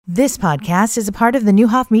This podcast is a part of the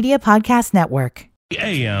Newhoff Media Podcast Network.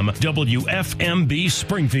 AM WFMB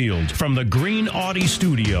Springfield from the Green Audi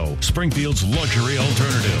Studio, Springfield's luxury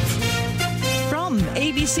alternative. From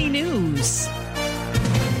ABC News,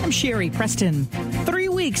 I'm Sherry Preston. 3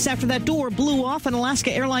 weeks after that door blew off an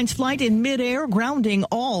Alaska Airlines flight in midair, grounding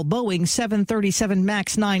all Boeing 737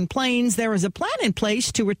 MAX 9 planes, there is a plan in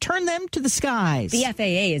place to return them to the skies. The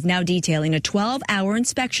FAA is now detailing a 12-hour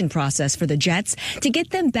inspection process for the jets to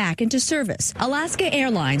get them back into service. Alaska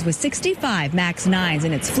Airlines, with 65 MAX 9s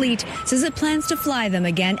in its fleet, says it plans to fly them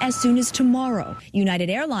again as soon as tomorrow.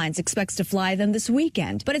 United Airlines expects to fly them this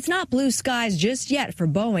weekend, but it's not blue skies just yet for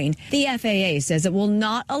Boeing. The FAA says it will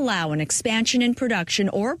not allow an expansion in production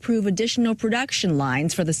or approve additional production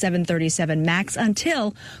lines for the 737 MAX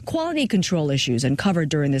until quality control issues uncovered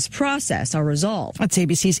during this process are resolved. That's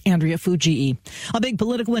ABC's Andrea Fujii. A big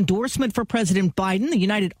political endorsement for President Biden. The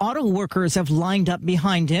United Auto Workers have lined up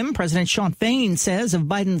behind him. President Sean Fain says of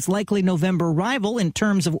Biden's likely November rival in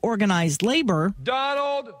terms of organized labor,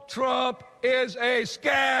 Donald Trump is a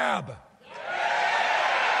scab.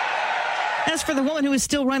 As for the woman who is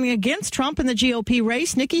still running against Trump in the GOP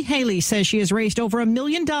race, Nikki Haley says she has raised over $1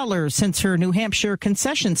 million since her New Hampshire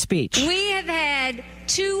concession speech. We have had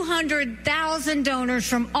 200,000 donors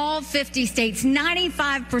from all 50 states.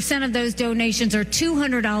 95% of those donations are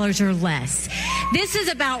 $200 or less. This is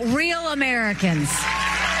about real Americans.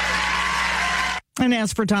 And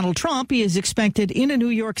as for Donald Trump, he is expected in a New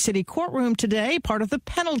York City courtroom today, part of the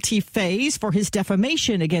penalty phase for his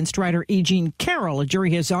defamation against writer E. Jean Carroll. A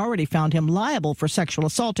jury has already found him liable for sexual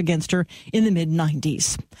assault against her in the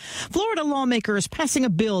mid-90s. Florida lawmakers passing a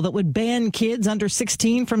bill that would ban kids under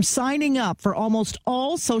 16 from signing up for almost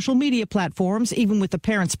all social media platforms, even with the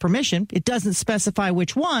parents' permission. It doesn't specify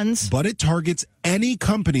which ones. But it targets any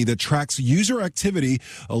company that tracks user activity,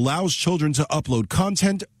 allows children to upload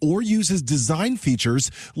content, or uses design features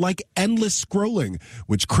like endless scrolling,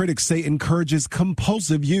 which critics say encourages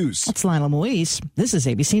compulsive use. That's Lila Moise. This is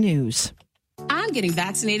ABC News. I'm getting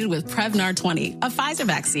vaccinated with Prevnar 20, a Pfizer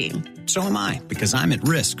vaccine. So am I, because I'm at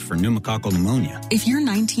risk for pneumococcal pneumonia. If you're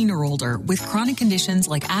 19 or older with chronic conditions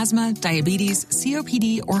like asthma, diabetes,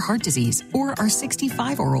 COPD, or heart disease, or are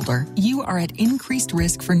 65 or older, you are at increased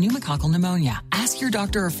risk for pneumococcal pneumonia. Ask your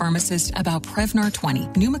doctor or pharmacist about Prevnar 20,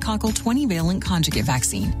 pneumococcal 20-valent conjugate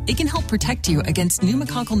vaccine. It can help protect you against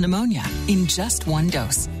pneumococcal pneumonia in just one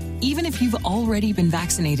dose. Even if you've already been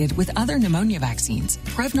vaccinated with other pneumonia vaccines,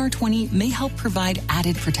 Prevnar 20 may help provide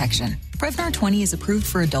added protection. Prevnar 20 is approved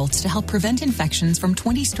for adults to help prevent infections from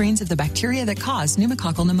 20 strains of the bacteria that cause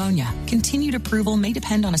pneumococcal pneumonia. Continued approval may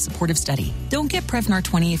depend on a supportive study. Don't get Prevnar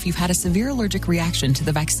 20 if you've had a severe allergic reaction to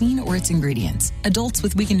the vaccine or its ingredients. Adults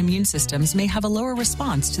with weakened immune systems may have a lower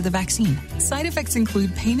response to the vaccine. Side effects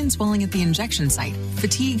include pain and swelling at the injection site,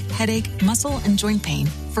 fatigue, headache, muscle, and joint pain.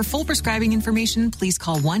 For full prescribing information, please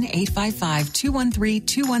call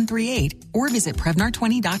 1-855-213-2138 or visit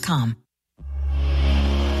Prevnar20.com.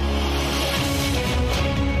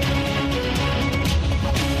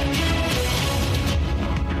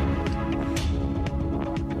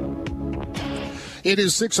 It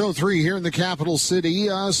is 6:03 here in the capital city.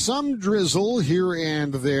 Some drizzle here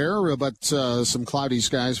and there, but some cloudy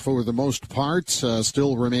skies for the most part.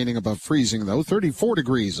 Still remaining above freezing, though. 34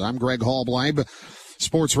 degrees. I'm Greg Hallbleib.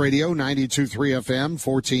 Sports Radio, 92.3 FM,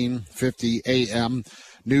 1450 AM.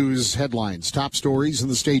 News headlines. Top stories in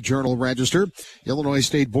the State Journal-Register. Illinois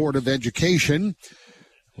State Board of Education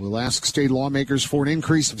will ask state lawmakers for an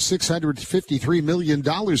increase of $653 million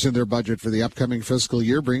in their budget for the upcoming fiscal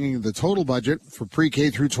year, bringing the total budget for pre-K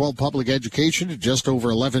through 12 public education to just over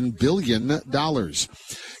 $11 billion.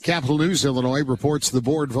 Capital News Illinois reports the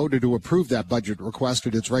board voted to approve that budget request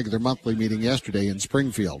at its regular monthly meeting yesterday in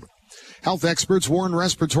Springfield. Health experts warn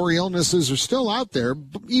respiratory illnesses are still out there,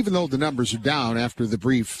 even though the numbers are down after the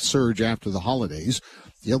brief surge after the holidays.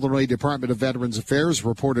 The Illinois Department of Veterans Affairs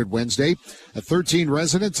reported Wednesday that 13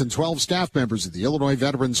 residents and 12 staff members at the Illinois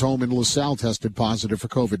Veterans Home in LaSalle tested positive for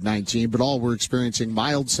COVID-19, but all were experiencing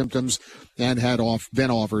mild symptoms and had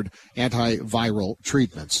been offered antiviral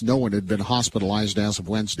treatments. No one had been hospitalized as of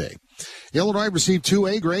Wednesday. Illinois received 2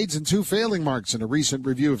 A grades and 2 failing marks in a recent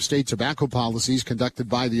review of state tobacco policies conducted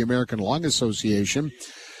by the American Lung Association.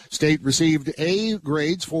 State received A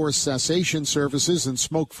grades for cessation services and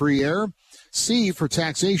smoke-free air, C for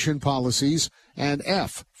taxation policies, and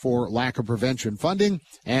F for lack of prevention funding,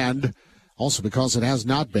 and also because it has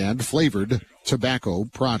not banned flavored tobacco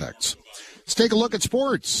products. Let's take a look at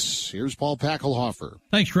sports. Here's Paul Packelhofer.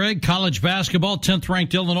 Thanks, Greg. College basketball,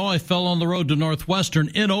 10th-ranked Illinois fell on the road to Northwestern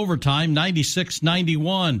in overtime,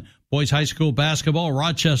 96-91. Boys high school basketball,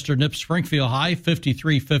 Rochester nips Springfield High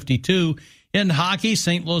 53-52. In hockey,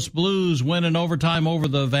 St. Louis Blues win in overtime over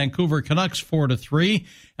the Vancouver Canucks 4-3.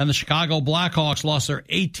 And the Chicago Blackhawks lost their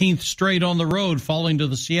 18th straight on the road, falling to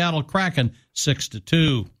the Seattle Kraken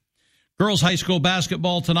 6-2. Girls high school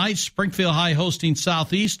basketball tonight, Springfield High hosting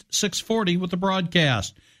Southeast, 6:40 with the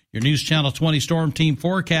broadcast. Your News Channel 20 Storm Team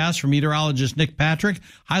forecast from meteorologist Nick Patrick,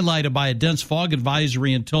 highlighted by a dense fog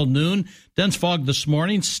advisory until noon. Dense fog this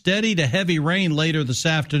morning, steady to heavy rain later this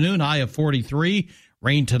afternoon, high of 43.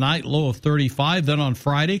 Rain tonight, low of 35. Then on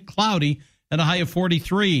Friday, cloudy and a high of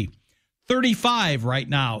 43. 35 right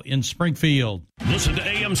now in Springfield. Listen to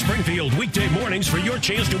AM Springfield weekday mornings for your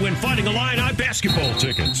chance to win Fighting Illini basketball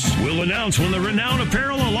tickets. We'll announce when the Renown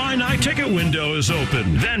Apparel Illini ticket window is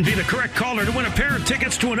open. Then be the correct caller to win a pair of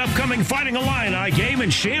tickets to an upcoming Fighting Illini game in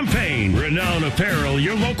Champaign. Renown Apparel,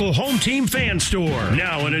 your local home team fan store.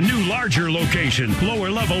 Now in a new, larger location, lower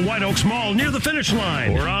level White Oaks Mall near the finish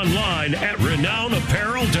line. Or online at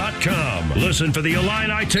RenownApparel.com. Listen for the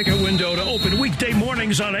Illini ticket window to open weekday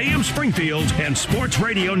mornings on AM Springfield and Sports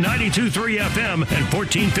Radio 92.3 FM and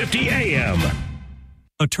 1450 AM.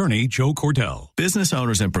 Attorney Joe Cordell. Business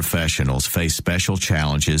owners and professionals face special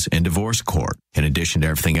challenges in divorce court. In addition to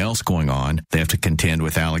everything else going on, they have to contend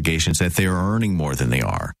with allegations that they are earning more than they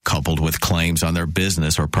are, coupled with claims on their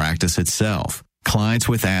business or practice itself. Clients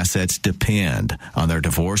with assets depend on their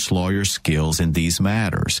divorce lawyer's skills in these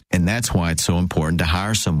matters, and that's why it's so important to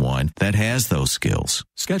hire someone that has those skills.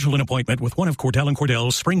 Schedule an appointment with one of Cordell &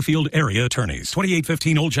 Cordell's Springfield area attorneys.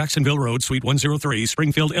 2815 Old Jacksonville Road, Suite 103,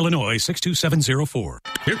 Springfield, Illinois, 62704.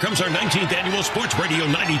 Here comes our 19th annual Sports Radio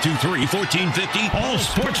 92.3 1450 All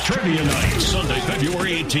Sports Trivia Night, Sunday,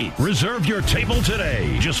 February 18th. Reserve your table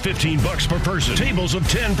today. Just $15 per person. Tables of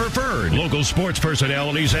 10 preferred. Local sports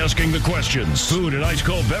personalities asking the questions. Food and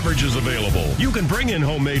ice-cold beverages available. You can bring in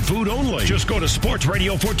homemade food only. Just go to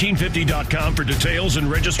sportsradio1450.com for details and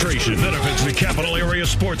registration. Benefits the Capital Area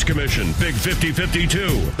Sports Commission. Big 5052.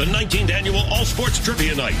 The 19th annual All Sports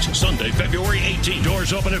Trivia Night, Sunday, February 18th.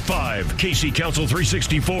 Doors open at 5. Casey Council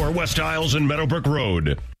 364, West Isles and Meadowbrook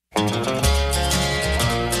Road.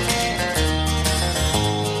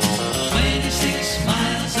 26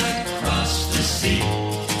 miles across the sea,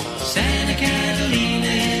 Santa Catalina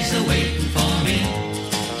is awaiting for me.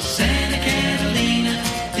 Santa Catalina,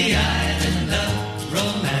 the island of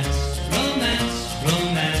romance, romance,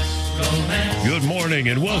 romance, romance. Good morning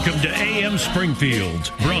and welcome to AM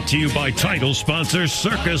Springfield. Brought to you by title sponsor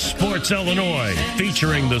Circus Sports Illinois,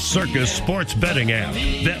 featuring the Circus Sports Betting app.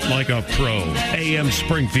 Bet like a pro. AM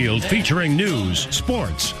Springfield featuring news,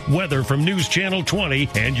 sports, weather from News Channel 20,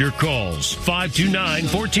 and your calls.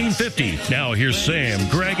 529-1450. Now here's Sam,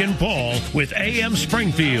 Greg, and Paul with AM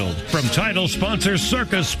Springfield from title sponsor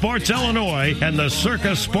Circus Sports Illinois and the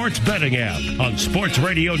Circus Sports Betting app on Sports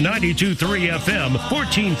Radio 92.3 FM,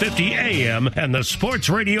 1450 AM, and the Sports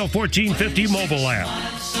Radio 1450 mobile app.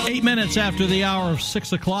 8 minutes after the hour of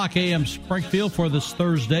 6 o'clock AM Springfield for this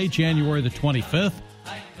Thursday, January the 25th.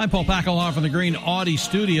 I'm Paul Packelhoff from the Green Audi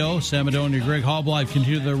Studio. Sam Madonia and Greg Hallbleib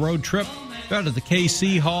continue their road trip out of the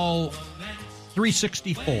KC Hall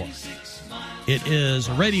 364. It is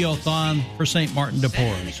a radiothon for St. Martin de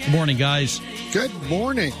Porres. Good morning, guys. Good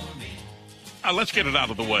morning. Let's get it out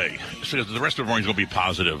of the way. So the rest of the morning's going to be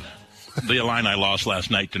positive. The Illini lost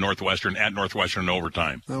last night to Northwestern at Northwestern in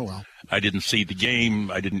overtime. Oh, well. I didn't see the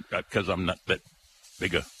game. I didn't, because I'm not that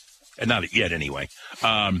big a, and not yet anyway,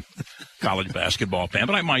 college basketball fan.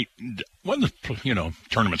 But I might, when the,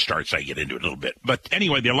 tournament starts, I get into it a little bit. But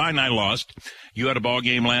anyway, the Illini lost. You had a ball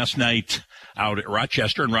game last night out at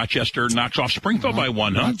Rochester, and Rochester knocks off Springfield by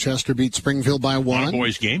one, huh? Rochester beat Springfield by one. A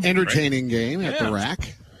boys game. Entertaining game at the Yeah.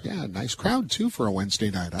 Rack. Yeah, nice crowd, too, for a Wednesday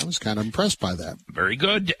night. I was kind of impressed by that. Very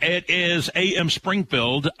good. It is AM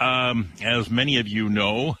Springfield. As many of you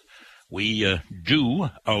know, we do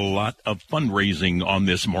a lot of fundraising on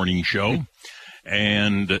this morning show.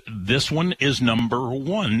 And this one is number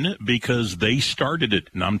one because they started it.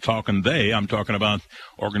 And I'm talking about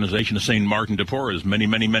organization of St. Martin de Porres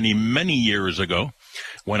many years ago.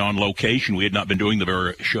 Went on location. We had not been doing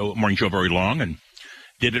the morning show very long, and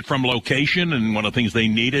did it from location, and one of the things they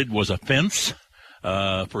needed was a fence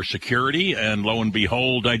for security, and lo and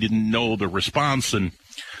behold, I didn't know the response, and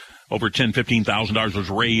over $10,000-$15,000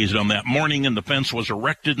 was raised on that morning, and the fence was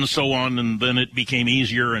erected and so on, and then it became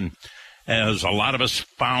easier, and as a lot of us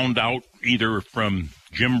found out, either from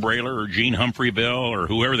Jim Brayler or Gene Humphreyville or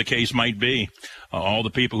whoever the case might be, all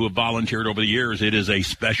the people who have volunteered over the years, it is a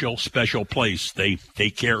special place. They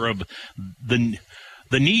take care of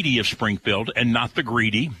the needy of Springfield and not the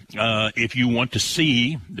greedy. If you want to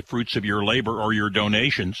see the fruits of your labor or your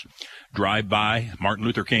donations, drive by Martin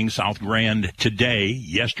Luther King South Grand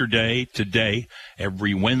yesterday, today,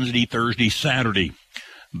 every Wednesday, Thursday, Saturday.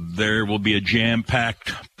 There will be a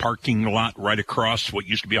jam-packed parking lot right across what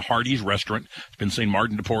used to be a Hardee's restaurant. It's been St.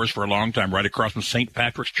 Martin de Porres for a long time, right across from St.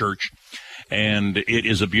 Patrick's Church. And it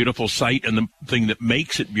is a beautiful site, and the thing that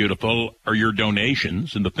makes it beautiful are your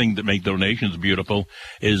donations. And the thing that makes donations beautiful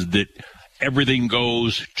is that everything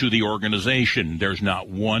goes to the organization. There's not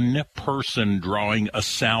one person drawing a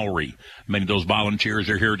salary. Many of those volunteers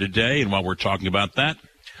are here today, and while we're talking about that,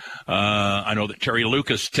 I know that Terry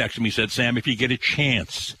Lucas texted me, said, Sam, if you get a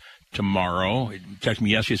chance tomorrow, he texted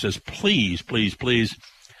me yesterday, says, please, please, please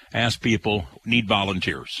ask people, need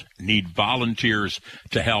volunteers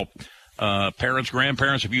to help. Parents,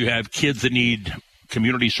 grandparents, if you have kids that need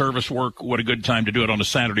community service work, what a good time to do it on a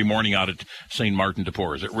Saturday morning out at St. Martin de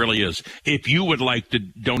Porres. It really is. If you would like to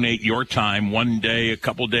donate your time, one day, a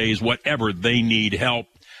couple days, whatever, they need help.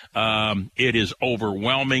 It is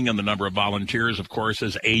overwhelming, and the number of volunteers, of course,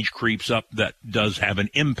 as age creeps up, that does have an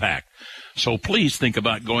impact. So please think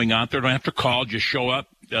about going out there. Don't have to call. Just show up.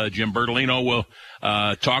 Jim Bertolino will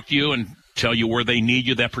talk to you and tell you where they need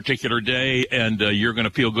you that particular day, and you're going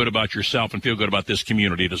to feel good about yourself and feel good about this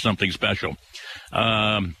community. It is something special.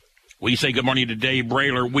 We say good morning to Dave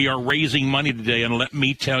Brailer. We are raising money today, and let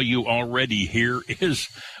me tell you already,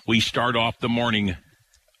 we start off the morning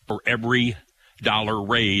for every dollar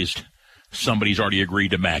raised, somebody's already agreed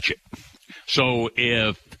to match it. So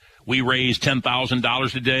if we raise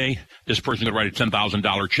 $10,000 today, this person's going to write a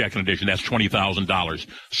 $10,000 check in addition. That's $20,000.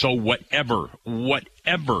 So whatever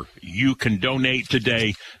you can donate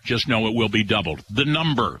today, just know it will be doubled. The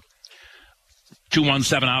number,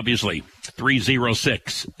 217, obviously,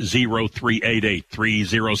 306-0388,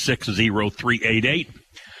 306-0388.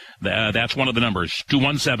 That's one of the numbers,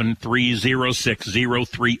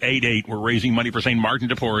 217-306-0388. We're raising money for St. Martin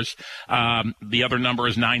de Porres. The other number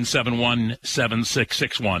is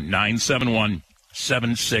 971-7661,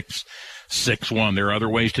 971-7661. There are other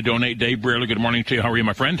ways to donate. Dave Brailer, good morning to you. How are you,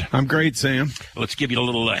 my friend? I'm great, Sam. Let's give you a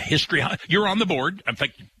little history. You're on the board. In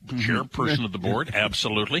fact, chairperson of the board,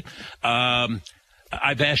 absolutely.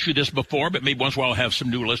 I've asked you this before, but maybe once in a while I'll have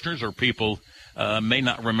some new listeners or people may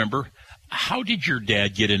not remember. How did your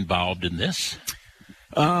dad get involved in this?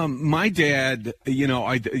 My dad,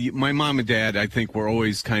 my mom and dad, I think, were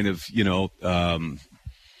always kind of,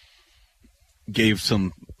 gave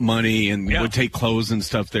some money and would take clothes and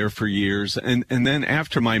stuff there for years. And then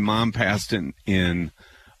after my mom passed in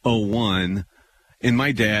 2001, and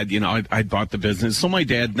my dad, I bought the business. So my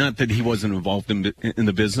dad, not that he wasn't involved in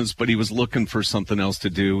the business, but he was looking for something else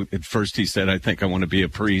to do. At first he said, I think I want to be a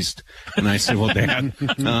priest. And I said, well, Dad,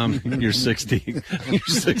 you're 60. You're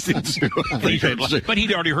 62. But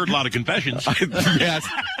he'd already heard a lot of confessions. Yes.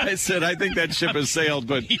 I said, I think that ship has sailed.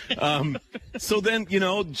 But so then,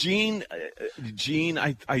 Gene,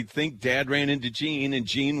 I think Dad ran into Gene, and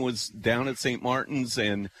Gene was down at St. Martin's,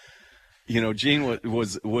 and Gene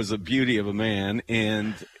was a beauty of a man,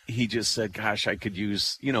 and he just said, gosh, I could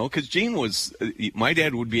use, because Gene was, my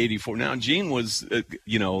dad would be 84 now. Gene was, at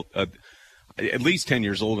least 10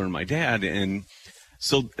 years older than my dad. And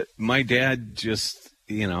so my dad just,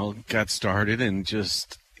 got started and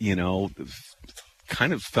just,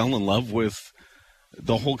 kind of fell in love with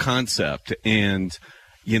the whole concept. And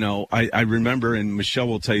I remember, and Michelle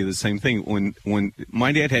will tell you the same thing, when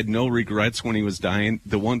my dad had no regrets when he was dying,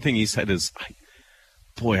 the one thing he said is,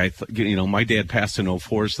 my dad passed in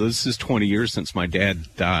 2004, so this is 20 years since my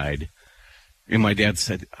dad died. And my dad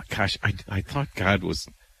said, gosh, I thought God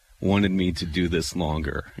wanted me to do this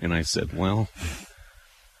longer. And I said, well,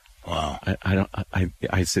 wow.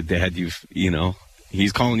 I said, Dad,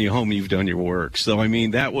 he's calling you home, you've done your work. So,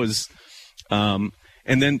 that was, and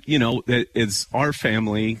then, it's our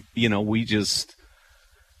family, we just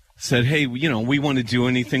said, hey, we want to do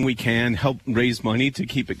anything we can, help raise money to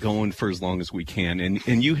keep it going for as long as we can.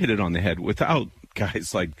 And you hit it on the head. Without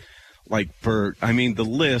guys like Bert, the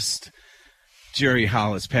list, Jerry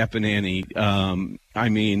Hollis, Papanani, I'm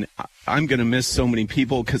going to miss so many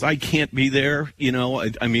people because I can't be there.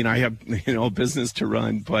 I have, a business to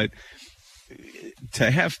run, but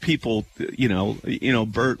to have people,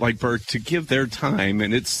 Bert, to give their time,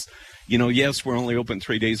 and it's, yes, we're only open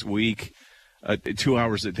 3 days a week, 2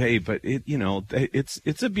 hours a day, but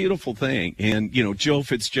it's a beautiful thing. And, Joe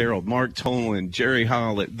Fitzgerald, Mark Tolan, Jerry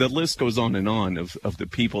Howlett, the list goes on and on of the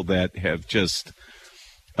people that have just,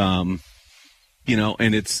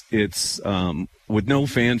 and it's with no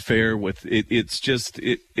fanfare,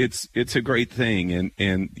 it's a great thing.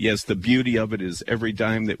 And yes, the beauty of it is every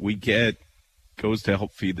dime that we get goes to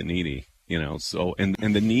help feed the needy, so, and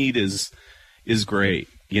the need is great,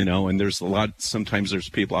 and there's sometimes there's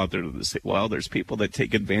people out there that say, well, there's people that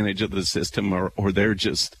take advantage of the system or they're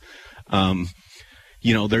just,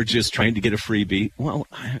 they're just trying to get a freebie. Well,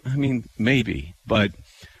 I mean, maybe, but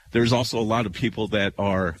there's also a lot of people that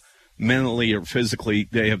are mentally or physically,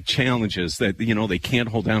 they have challenges that, they can't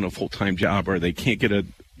hold down a full-time job, or they can't get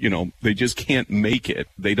they just can't make it.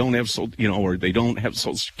 They don't have, or they don't have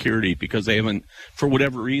Social Security because they haven't, for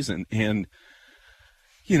whatever reason. And,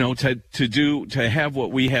 to have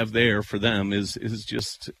what we have there for them is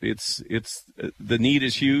just, it's the need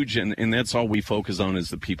is huge, and that's all we focus on is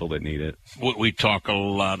the people that need it. We talk a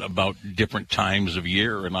lot about different times of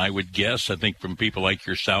year, and I would guess, I think from people like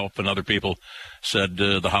yourself and other people said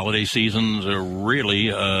the holiday seasons are really,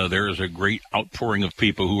 there's a great outpouring of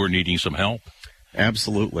people who are needing some help.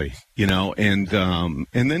 Absolutely. And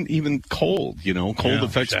then even cold, cold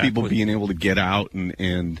affects people being able to get out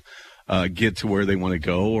and get to where they want to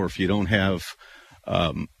go, or if you don't have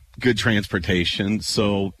good transportation.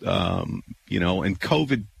 So, and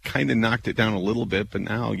COVID kind of knocked it down a little bit, but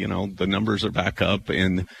now, the numbers are back up,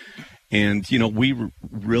 and we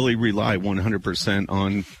really rely 100%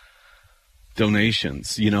 on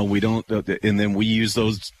donations. We don't, and then we use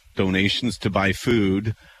those donations to buy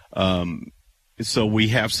food. So we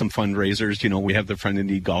have some fundraisers. We have the Friend in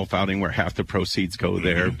Need golf outing where half the proceeds go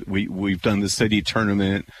there. We've done the city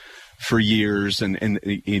tournament for years, and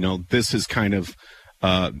this is kind of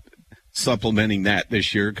supplementing that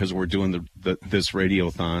this year because we're doing this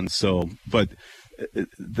radiothon. So, but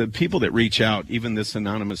the people that reach out, even this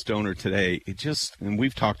anonymous donor today, and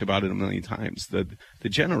we've talked about it a million times, the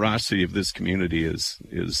generosity of this community is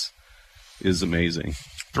amazing.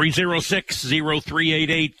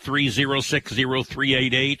 306-0388,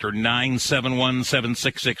 306-0388, or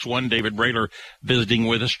 971-7661. David Brailer visiting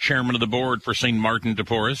with us, chairman of the board for St. Martin de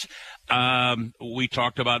Porres. We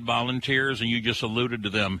talked about volunteers, and you just alluded to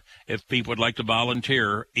them. If people would like to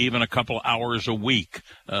volunteer, even a couple hours a week,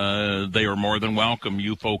 they are more than welcome.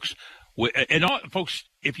 You folks, folks,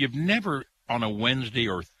 if you've never on a Wednesday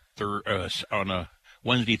or on a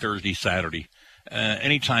Wednesday, Thursday, Saturday,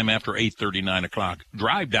 anytime after 8:30, 9 o'clock,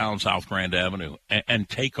 drive down South Grand Avenue and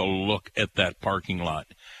take a look at that parking lot.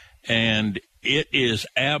 And it is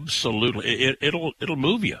absolutely, it'll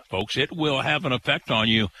move you, folks. It will have an effect on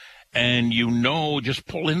you. And just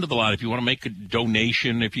pull into the lot if you want to make a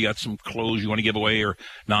donation, if you got some clothes you want to give away or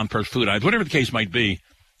non-purchase food items, whatever the case might be.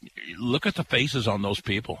 Look at the faces on those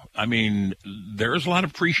people. I mean, there's a lot of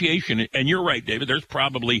appreciation. And you're right, David, there's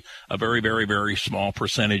probably a very, very, very small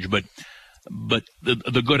percentage, but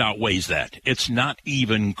the good outweighs that. It's not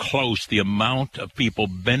even close, the amount of people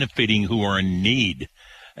benefiting who are in need.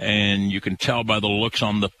 And you can tell by the looks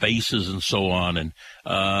on the faces and so on. And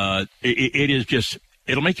it is just,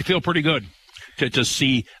 it'll make you feel pretty good to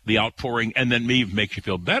see the outpouring. And then makes you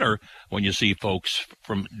feel better when you see folks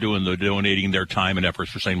from donating their time and efforts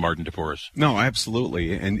for St. Martin de Porres. No,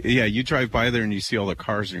 absolutely. And yeah, you drive by there and you see all the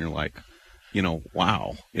cars and you're like,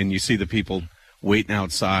 wow. And you see the people waiting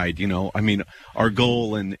outside, I mean, our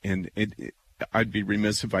goal, and I'd be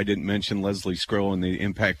remiss if I didn't mention Leslie Scroll and the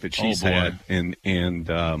impact that she's had. And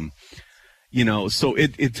so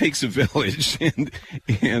it takes a village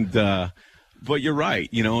but you're right,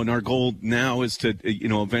 and our goal now is to,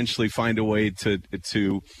 eventually find a way to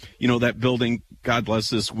that building, God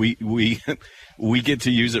bless us, we get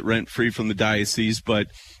to use it rent free from the diocese, but,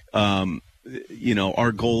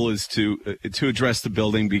 our goal is to address the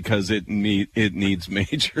building because it needs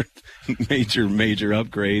major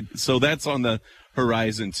upgrade. So that's on the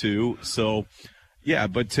horizon too. So yeah,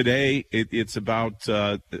 but today it's about,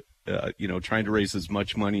 trying to raise as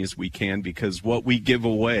much money as we can, because what we give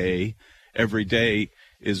away every day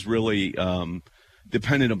is really,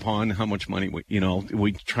 dependent upon how much money we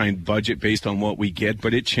try and budget based on what we get,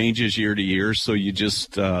 but it changes year to year. So you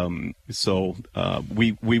just, we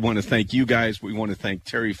want to thank you guys. We want to thank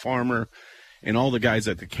Terry Farmer and all the guys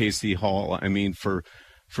at the KC Hall. I mean, for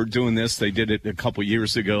doing this, they did it a couple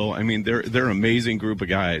years ago. I mean, they're an amazing group of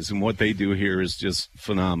guys, and what they do here is just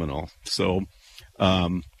phenomenal. So,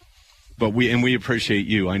 but we appreciate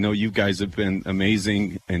you. I know you guys have been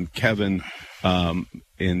amazing, and Kevin,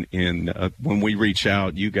 When we reach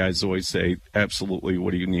out, you guys always say, absolutely,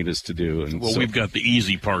 what do you need us to do? And well, we've got the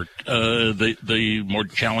easy part. The more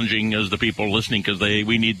challenging is the people listening, because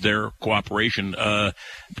we need their cooperation.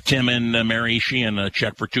 Tim and Mary Sheehan, a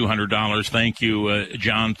check for $200. Thank you.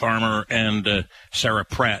 John Farmer and Sarah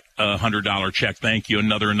Pratt, $100 check. Thank you.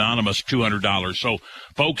 Another anonymous $200. So,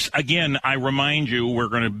 folks, again, I remind you, we're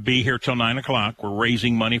going to be here till 9 o'clock. We're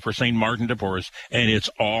raising money for St. Martin de Porres, and it's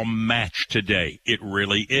all matched today. It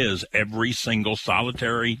really is. Every single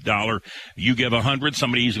solitary dollar. You give 100,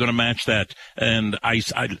 somebody's going to match that. And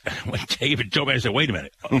when David told me, I said, wait a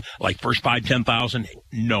minute. Like first 5, 10,000?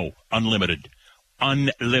 No. Unlimited.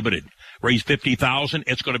 Raise 50,000,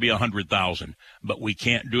 it's going to be 100,000. But we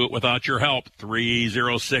can't do it without your help.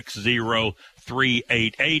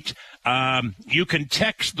 3060388. You can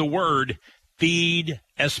text the word FEED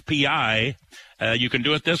SPI. You can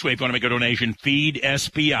do it this way if you want to make a donation. FEED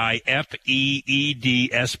SPI,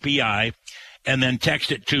 FEED SPI, and then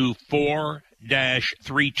text it to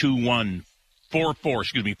 4-321.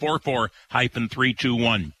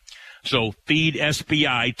 44-321. So FEED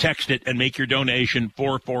SPI, text it and make your donation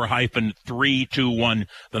 44-321.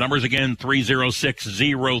 The numbers again,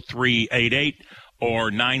 3060388 or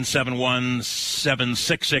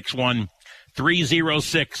 971-7661.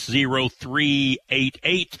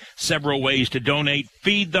 3060388. Several ways to donate.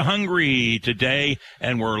 Feed the hungry today.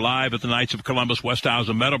 And we're live at the Knights of Columbus, West Isles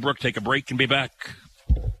of Meadowbrook. Take a break and be back.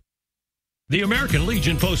 The American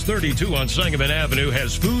Legion Post 32 on Sangamon Avenue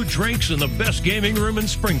has food, drinks, and the best gaming room in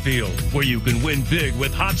Springfield, where you can win big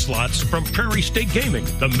with hot slots from Prairie State Gaming.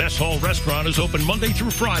 The Mess Hall restaurant is open Monday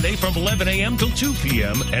through Friday from 11 a.m. till 2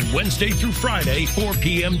 p.m. and Wednesday through Friday, 4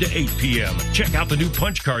 p.m. to 8 p.m. Check out the new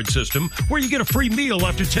punch card system, where you get a free meal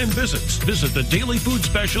after 10 visits. Visit the daily food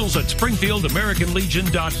specials at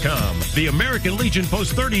SpringfieldAmericanLegion.com. The American Legion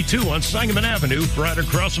Post 32 on Sangamon Avenue, right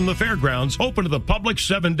across from the fairgrounds, open to the public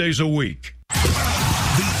 7 days a week.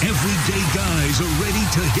 The everyday guys are ready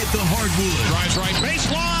to hit the hardwood. Drives right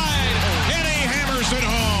baseline, and he hammers it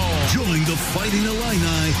home. Join the Fighting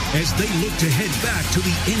Illini as they look to head back to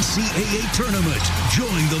the NCAA tournament.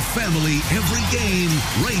 Join the family every game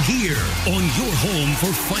right here on your home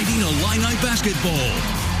for Fighting Illini basketball.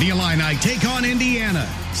 The Illini take on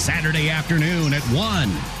Indiana Saturday afternoon at 1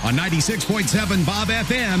 on 96.7 Bob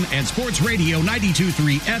FM and Sports Radio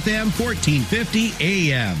 92.3 FM 1450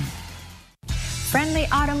 AM. Friendly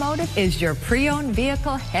Automotive is your pre-owned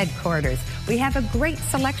vehicle headquarters. We have a great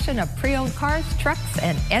selection of pre-owned cars, trucks,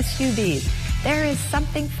 and SUVs. There is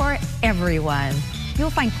something for everyone. You'll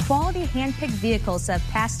find quality hand-picked vehicles that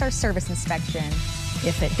have passed our service inspection.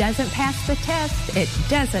 If it doesn't pass the test, it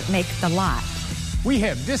doesn't make the lot. We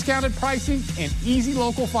have discounted pricing and easy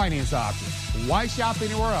local finance options. Why shop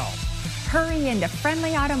anywhere else? Hurry into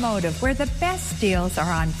Friendly Automotive, where the best deals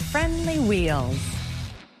are on friendly wheels.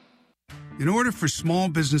 In order for small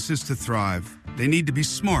businesses to thrive, they need to be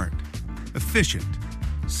smart, efficient,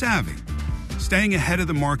 savvy, staying ahead of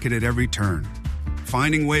the market at every turn,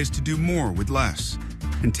 finding ways to do more with less,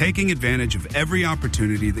 and taking advantage of every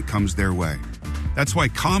opportunity that comes their way. That's why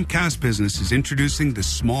Comcast Business is introducing the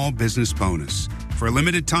Small Business Bonus. For a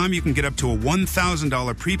limited time, you can get up to a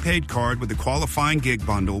 $1,000 prepaid card with a qualifying gig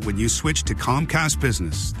bundle when you switch to Comcast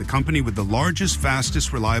Business, the company with the largest,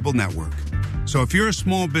 fastest, reliable network. So if you're a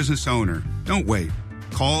small business owner, don't wait.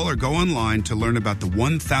 Call or go online to learn about the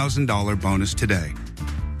 $1,000 bonus today.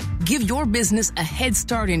 Give your business a head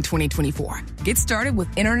start in 2024. Get started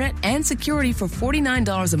with internet and security for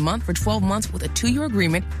 $49 a month for 12 months with a 2-year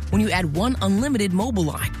agreement when you add one unlimited mobile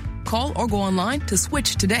line. Call or go online to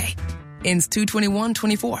switch today. Ends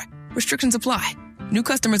 2/21/24. Restrictions apply. New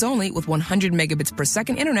customers only with 100 megabits per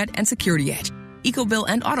second internet and security edge. EcoBill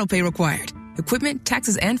and autopay required. Equipment,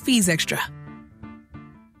 taxes, and fees extra.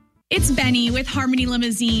 It's Benny with Harmony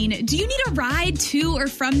Limousine. Do you need a ride to or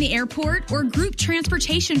from the airport or group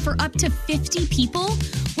transportation for up to 50 people?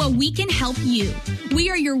 Well, we can help you. We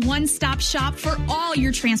are your one-stop shop for all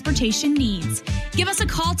your transportation needs. Give us a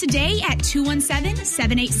call today at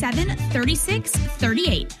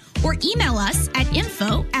 217-787-3638 or email us at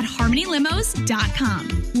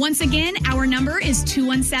info@harmonylimos.com. Once again, our number is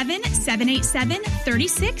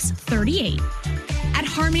 217-787-3638. At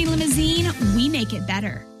Harmony Limousine, we make it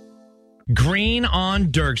better. Green on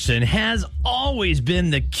Dirksen has always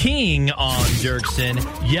been the king on Dirksen.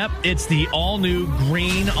 Yep, it's the all-new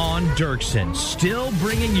Green on Dirksen, still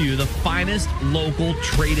bringing you the finest local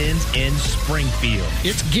trade-ins in Springfield.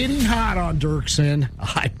 It's getting hot on Dirksen.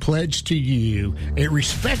 I pledge to you a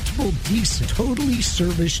respectable, decent, totally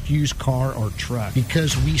serviced used car or truck,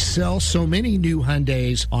 because we sell so many new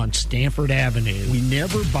Hyundais on Stanford Avenue. We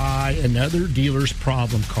never buy another dealer's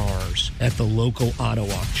problem cars at the local auto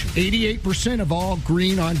auction. 88% of all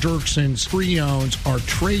Green on Dirksen's pre-owns are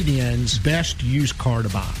trade-ins, best used car to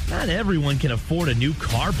buy. Not everyone can afford a new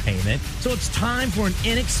car payment, so it's time for an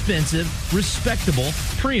inexpensive, respectable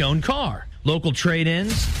pre-owned car. Local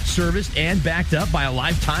trade-ins, serviced and backed up by a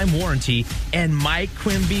lifetime warranty, and Mike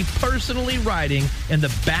Quimby personally riding in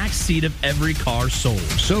the back seat of every car sold.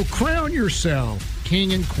 So crown yourself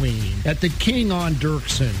king and queen at the King on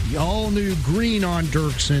Dirksen, the all-new Green on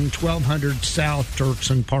Dirksen, 1200 South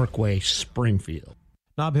Dirksen Parkway, Springfield.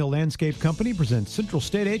 Nob Hill Landscape Company presents Central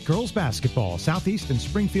State 8 Girls Basketball, Southeast and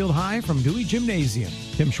Springfield High from Dewey Gymnasium.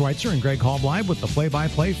 Tim Schweitzer and Greg Hallbleib with the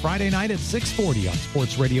play-by-play Friday night at 6:40 on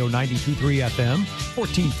Sports Radio 92.3 FM,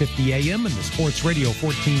 1450 AM, and the Sports Radio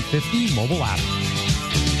 1450 mobile app.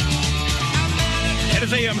 It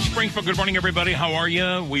is AM Springfield. Good morning, everybody. How are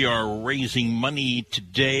you? We are raising money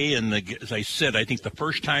today, and as I said, I think the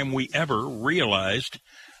first time we ever realized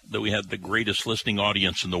that we had the greatest listening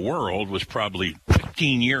audience in the world was probably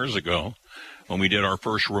 15 years ago when we did our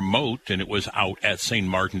first remote, and it was out at St.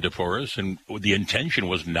 Martin de Porres, and the intention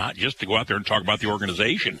was not just to go out there and talk about the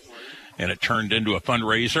organization. And it turned into a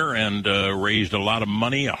fundraiser and raised a lot of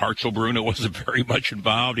money. Hartzell Bruno was very much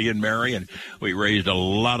involved, he and Mary, and we raised a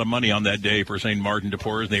lot of money on that day for St. Martin de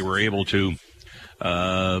Porres. They were able to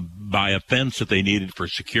buy a fence that they needed for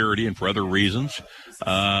security and for other reasons.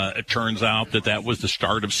 It turns out that was the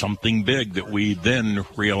start of something big that we then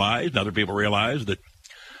realized, and other people realized, that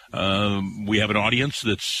we have an audience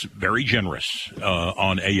that's very generous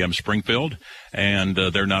on AM Springfield, and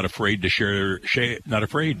they're not afraid to share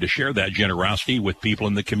that generosity with people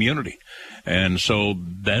in the community. And so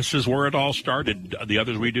this is where it all started. The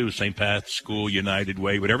others we do, St. Pat's School, United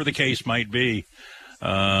Way, whatever the case might be,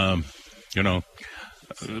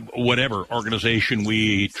 whatever organization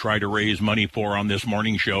we try to raise money for on this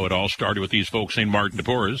morning show, it all started with these folks, St. Martin de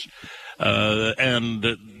Porres.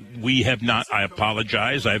 And we have not, I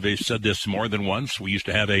apologize, I've said this more than once. We used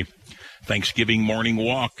to have a Thanksgiving morning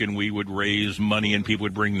walk, and we would raise money, and people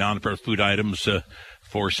would bring non-food items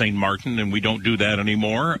for St. Martin, and we don't do that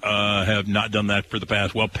anymore. Have not done that for the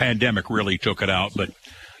past, pandemic really took it out, but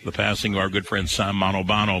the passing of our good friend Sam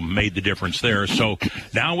Manobano made the difference there. So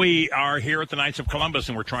now we are here at the Knights of Columbus,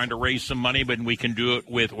 and we're trying to raise some money, but we can do it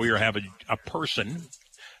with, we have a person.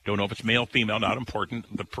 Don't know if it's male, female, not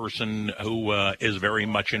important. The person who is very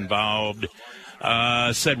much involved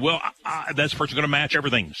said, this person's going to match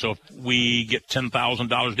everything. So if we get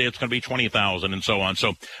 $10,000 a day, it's going to be $20,000 and so on.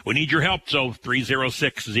 So we need your help. So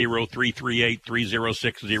 306-0338,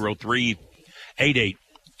 306-0388,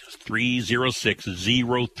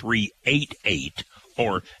 306-0388,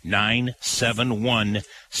 or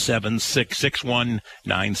 971-7661,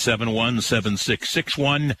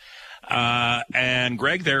 971-7661. And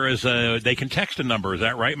Greg, they can text a number. Is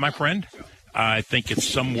that right, my friend? I think it's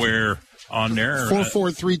somewhere on there.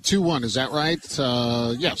 44321, is that right?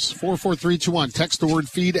 Yes, 44321. Text the word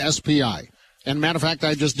FEED SPI. And matter of fact,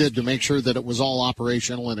 I just did to make sure that it was all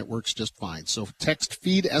operational, and it works just fine. So text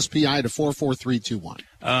FEED SPI to 44321.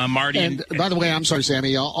 Marty. And by the way, I'm sorry,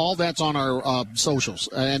 Sammy, all that's on our socials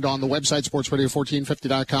and on the website,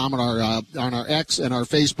 sportsradio1450.com, and on our X and our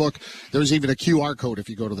Facebook. There's even a QR code if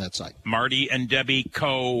you go to that site. Marty and Debbie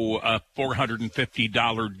Coe, a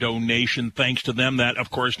 $450 donation. Thanks to them. That,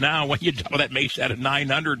 of course, now when you double that makes that a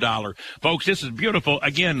 $900. Folks, this is beautiful.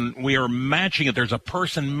 Again, we are matching it. There's a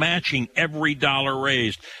person matching every dollar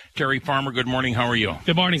raised. Terry Farmer, good morning. How are you?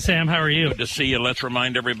 Good morning, Sam. How are you? Good to see you. Let's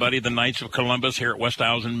remind everybody, the Knights of Columbus here at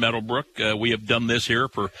Westhausen Meadowbrook. We have done this here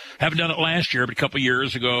haven't done it last year, but a couple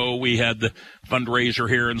years ago we had the fundraiser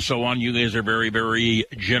here and so on. You guys are very, very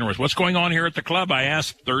generous. What's going on here at the club? I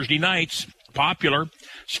asked. Thursday nights, popular.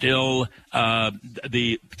 Still,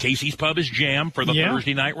 the Casey's Pub is jammed for the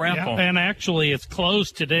Thursday night raffle. Yeah, and actually, it's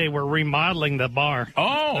closed today. We're remodeling the bar.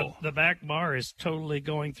 Oh! The back bar is totally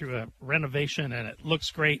going through a renovation, and it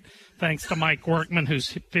looks great, thanks to Mike Workman, who's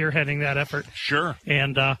spearheading that effort. Sure.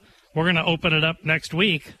 And we're going to open it up next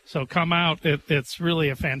week, so come out. It's really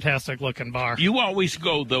a fantastic-looking bar. You always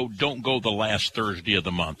go, though, don't go the last Thursday of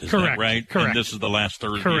the month. Is Correct. that right? Correct. And this is the last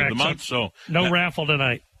Thursday Correct. of the month, so no raffle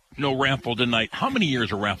tonight. No raffle tonight. How many years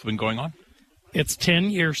has raffle been going on? It's 10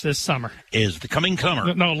 years this summer. Is the coming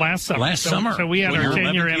summer? No, last summer. Last summer. So we had our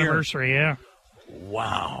 10-year anniversary, yeah.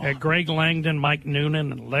 Wow. Greg Langdon, Mike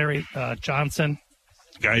Noonan, and Larry Johnson.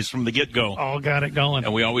 Guys from the get-go. All got it going.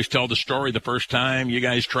 And we always tell the story the first time you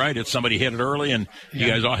guys tried it, somebody hit it early, and you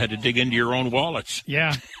guys all had to dig into your own wallets.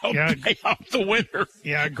 Yeah. Pay out the winner.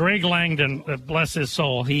 Yeah, Greg Langdon, bless his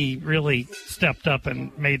soul, he really stepped up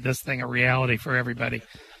and made this thing a reality for everybody.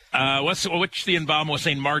 What's the involvement with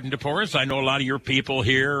St. Martin de Porres? I know a lot of your people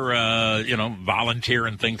here, volunteer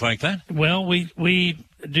and things like that. Well, we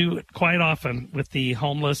do it quite often with the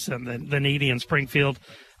homeless and the needy in Springfield.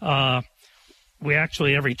 We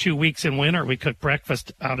actually, every 2 weeks in winter, we cook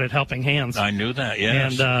breakfast out at Helping Hands. I knew that,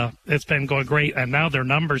 yes. And it's been going great. And now their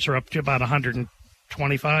numbers are up to about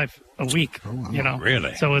 125 a week,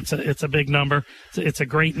 Really? So it's a big number. It's a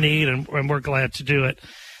great need, and we're glad to do it.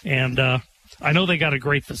 And I know they got a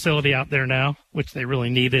great facility out there now, which they really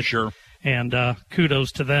needed. Sure. And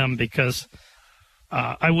kudos to them, because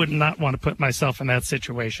I would not want to put myself in that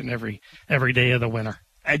situation every day of the winter.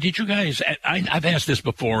 Did you guys, I've asked this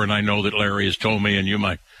before, and I know that Larry has told me, and you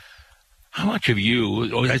might, how much of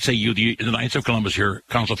you, I'd say you, the Knights of Columbus here,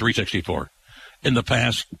 Council 364, in the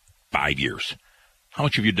past 5 years, how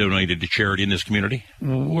much have you donated to charity in this community?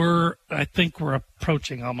 I think we're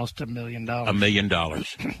approaching almost $1 million. $1 million.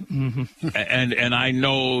 Mm-hmm. And I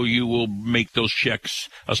know you will make those checks,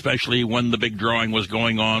 especially when the big drawing was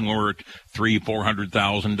going on, where at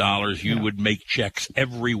 $300,000-$400,000, you would make checks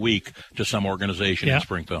every week to some organization in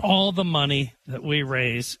Springfield. All the money that we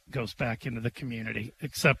raise goes back into the community,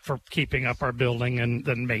 except for keeping up our building and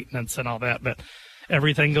then maintenance and all that. But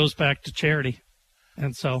everything goes back to charity.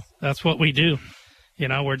 And so that's what we do.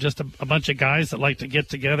 We're just a bunch of guys that like to get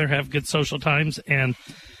together, have good social times, and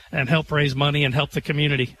help raise money and help the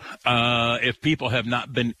community. If people have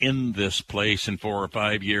not been in this place in 4 or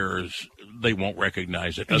 5 years, they won't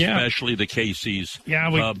recognize it, especially the Casey's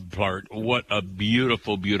pub part. What a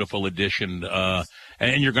beautiful, beautiful addition.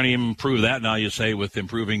 And you're going to improve that now, you say, with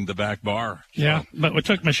improving the back bar. So. Yeah, but we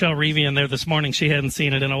took Michelle Reevy in there this morning. She hadn't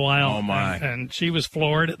seen it in a while. Oh, my. And she was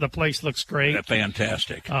floored. The place looks great.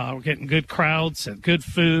 Fantastic. We're getting good crowds and good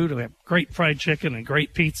food. We have great fried chicken and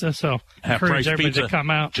great pizza. So encourage everybody to come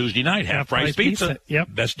out. Tuesday night, half-price pizza. Yep.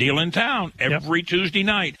 Best deal in town. Every Tuesday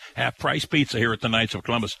night, half-price pizza here at the Knights of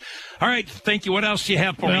Columbus. All right, thank you. What else do you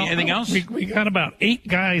have for me? Anything else? We got about 8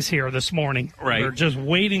 guys here this morning. Right. We're just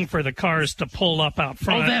waiting for the cars to pull up out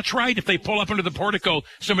front. Oh, that's right. If they pull up into the portico,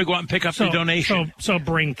 somebody go out and pick up the donation. So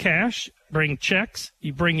bring cash, bring checks.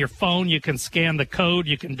 You bring your phone. You can scan the code.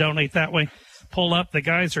 You can donate that way. Pull up. The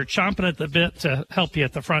guys are chomping at the bit to help you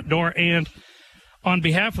at the front door. And on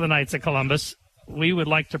behalf of the Knights of Columbus, we would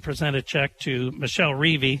like to present a check to Michelle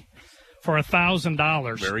Reevy for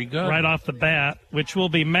 $1,000. Very good. Right off the bat, which will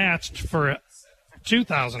be matched for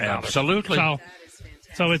 $2,000. Absolutely.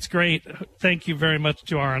 So it's great. Thank you very much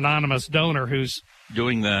to our anonymous donor who's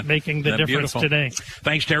doing that, making the difference today.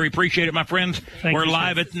 Thanks, Terry. Appreciate it, my friends. We're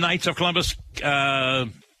live at Knights of Columbus.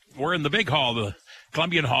 We're in the big hall, the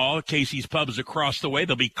Columbian Hall. Casey's Pub is across the way.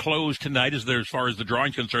 They'll be closed tonight as far as the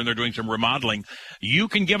drawing's concerned. They're doing some remodeling. You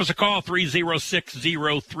can give us a call,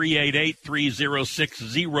 306-0388,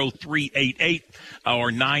 306-0388, or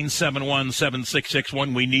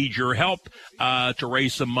 971-7661. We need your help to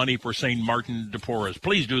raise some money for St. Martin de Porres.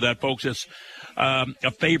 Please do that, folks. It's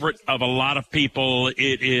a favorite of a lot of people.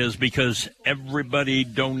 It is because everybody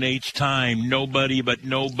donates time. Nobody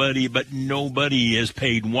is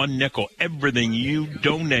paid one nickel. Everything you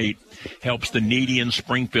donate helps the needy in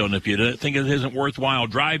Springfield. And if you think it isn't worthwhile,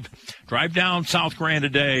 drive down South Grand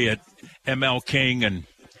today at ML King and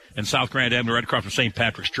South Grand Avenue, right across from St.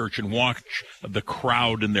 Patrick's Church, and watch the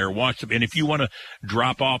crowd in there. Watch them. And if you want to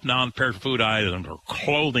drop off non-perishable food items or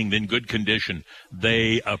clothing in good condition,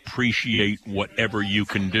 they appreciate whatever you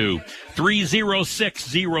can do.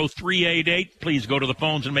 306-0388. Please go to the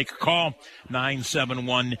phones and make a call.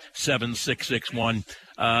 971-7661.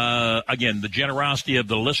 Again, the generosity of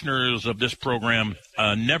the listeners of this program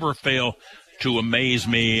never fail to amaze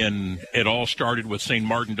me, and it all started with St.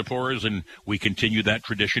 Martin de Porres, and we continue that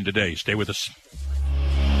tradition today. Stay with us.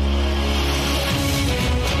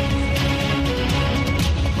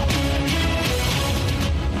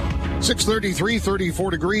 .633,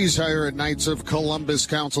 34 degrees higher at Knights of Columbus,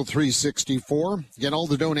 Council 364. Again, all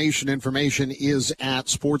the donation information is at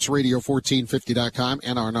sportsradio1450.com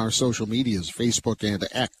and on our social medias, Facebook and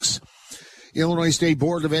X. Illinois State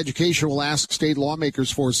Board of Education will ask state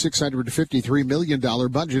lawmakers for a $653 million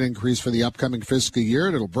budget increase for the upcoming fiscal year.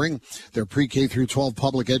 It'll bring their pre-K through 12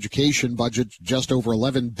 public education budget just over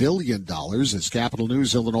 $11 billion. As Capital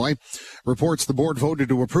News Illinois reports, the board voted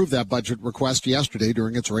to approve that budget request yesterday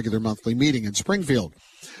during its regular monthly meeting in Springfield.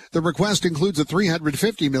 The request includes a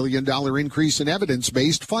 $350 million increase in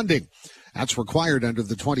evidence-based funding. That's required under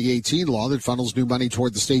the 2018 law that funnels new money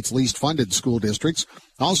toward the state's least funded school districts.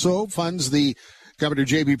 Also funds the Governor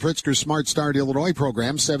J.B. Pritzker Smart Start Illinois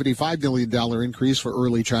program, $75 million increase for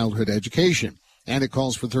early childhood education. And it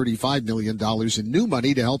calls for $35 million in new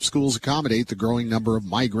money to help schools accommodate the growing number of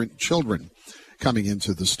migrant children coming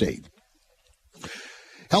into the state.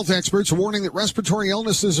 Health experts are warning that respiratory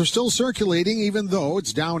illnesses are still circulating, even though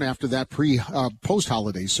it's down after that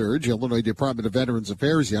post-holiday surge. Illinois Department of Veterans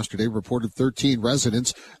Affairs yesterday reported 13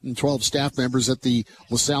 residents and 12 staff members at the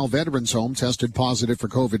LaSalle Veterans Home tested positive for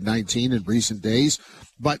COVID-19 in recent days,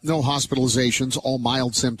 but no hospitalizations, all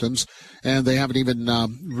mild symptoms, and they haven't even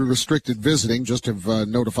restricted visiting, just have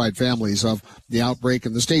notified families of the outbreak.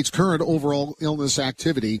 And the state's current overall illness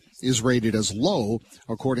activity is rated as low,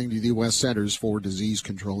 according to the U.S. Centers for Disease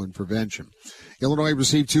Control and Prevention. Illinois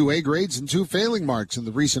received 2 A grades and 2 failing marks in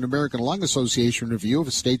the recent American Lung Association review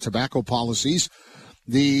of state tobacco policies.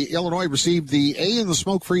 The Illinois received the A in the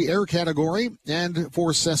smoke-free air category and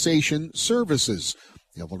for cessation services.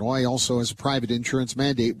 Illinois also has a private insurance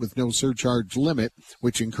mandate with no surcharge limit,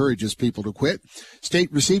 which encourages people to quit.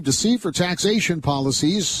 State received a C for taxation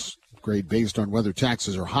policies, grade based on whether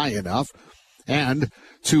taxes are high enough, and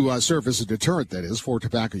to serve as a deterrent, that is, for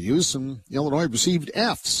tobacco use. And Illinois received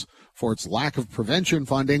Fs for its lack of prevention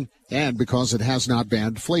funding and because it has not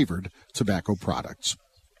banned flavored tobacco products.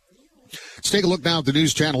 Let's take a look now at the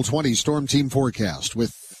News Channel 20 Storm Team forecast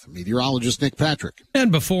with meteorologist Nick Patrick.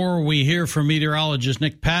 And before we hear from meteorologist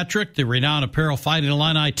Nick Patrick, the Renown Apparel Fighting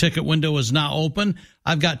Illini ticket window is now open.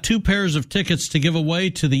 I've got 2 pairs of tickets to give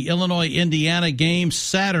away to the Illinois-Indiana game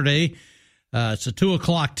Saturday. It's a 2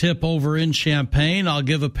 o'clock tip over in Champaign. I'll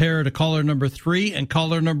give a pair to caller number 3 and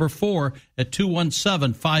caller number 4 at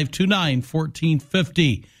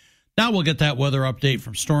 217-529-1450. Now we'll get that weather update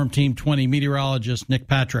from Storm Team 20 meteorologist Nick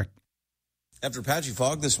Patrick. After patchy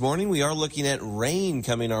fog this morning, we are looking at rain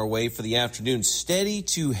coming our way for the afternoon. Steady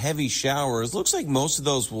to heavy showers. Looks like most of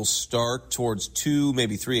those will start towards 2,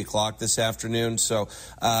 maybe 3 o'clock this afternoon. So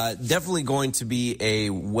definitely going to be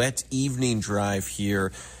a wet evening drive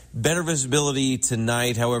here. Better visibility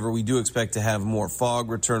tonight. However, we do expect to have more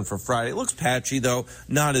fog return for Friday. It looks patchy, though,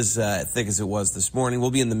 not as thick as it was this morning.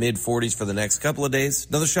 We'll be in the mid-40s for the next couple of days.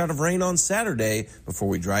 Another shot of rain on Saturday before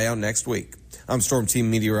we dry out next week. I'm Storm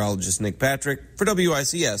Team meteorologist Nick Patrick for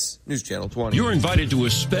WICS News Channel 20. You're invited to a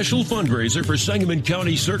special fundraiser for Sangamon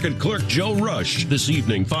County Circuit Clerk Joe Rush this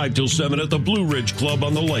evening, 5 till 7 at the Blue Ridge Club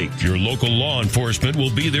on the lake. Your local law enforcement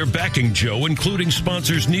will be there backing Joe, including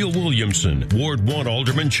sponsors Neil Williamson, Ward 1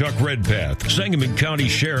 Alderman Chuck Redpath, Sangamon County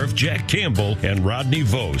Sheriff Jack Campbell, and Rodney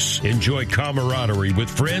Vos. Enjoy camaraderie with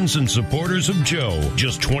friends and supporters of Joe.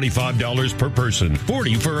 Just $25 per person,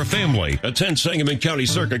 $40 for a family. Attend Sangamon County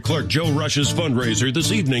Circuit Clerk Joe Rush's fundraiser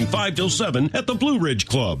this evening, 5 till 7 at the Blue Ridge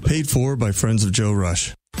Club. Paid for by Friends of Joe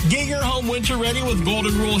Rush. Get your home winter ready with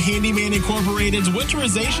Golden Rule Handyman Incorporated's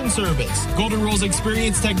winterization service. Golden Rule's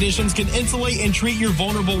experienced technicians can insulate and treat your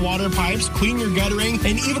vulnerable water pipes, clean your guttering,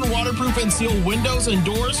 and even waterproof and seal windows and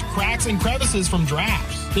doors, cracks, and crevices from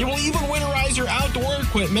drafts. They will even winterize your outdoor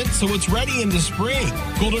equipment so it's ready in the spring.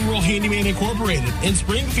 Golden Rule Handyman Incorporated in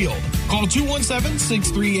Springfield. Call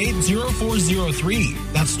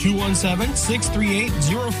 217-638-0403. That's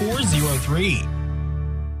 217-638-0403.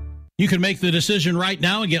 You can make the decision right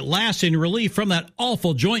now and get lasting relief from that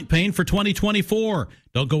awful joint pain for 2024.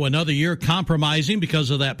 Don't go another year compromising because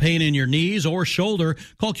of that pain in your knees or shoulder.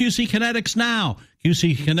 Call QC Kinetics now.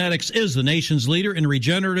 QC Kinetics is the nation's leader in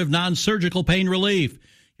regenerative non-surgical pain relief.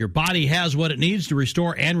 Your body has what it needs to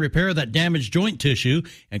restore and repair that damaged joint tissue,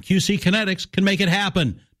 and QC Kinetics can make it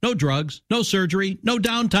happen. No drugs, no surgery, no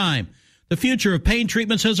downtime. The future of pain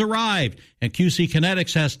treatments has arrived, and QC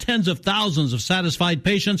Kinetics has tens of thousands of satisfied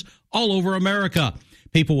patients all over America.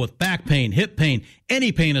 People with back pain, hip pain,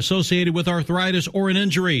 any pain associated with arthritis or an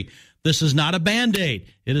injury. This is not a Band-Aid.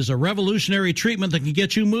 It is a revolutionary treatment that can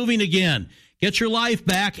get you moving again. Get your life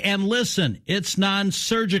back and listen. It's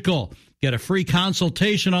non-surgical. Get a free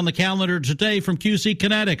consultation on the calendar today from QC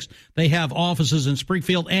Kinetics. They have offices in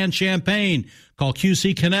Springfield and Champaign. Call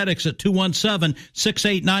QC Kinetics at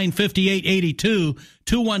 217-689-5882,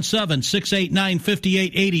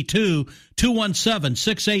 217-689-5882,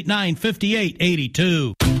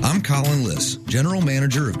 217-689-5882. I'm Colin Liss, General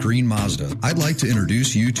Manager of Green Mazda. I'd like to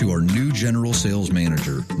introduce you to our new General Sales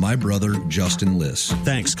Manager, my brother, Justin Liss.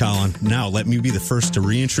 Thanks, Colin. Now let me be the first to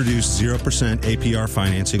reintroduce 0% APR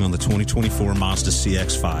financing on the 2024 Mazda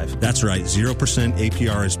CX-5. That's right, 0%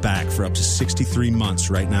 APR is back for up to 63 months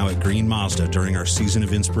right now at Green Mazda during our Season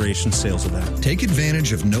of Inspiration sales event. Take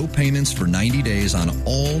advantage of no payments for 90 days on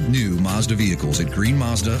all new Mazda vehicles at Green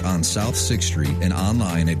Mazda on South 6th Street and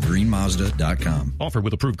online at greenmazda.com. Offer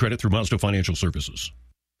with approved credit through Mazda Financial Services.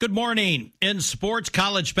 Good morning. In sports,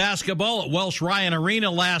 college basketball at Welsh Ryan Arena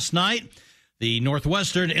last night. The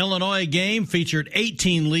Northwestern Illinois game featured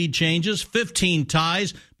 18 lead changes, 15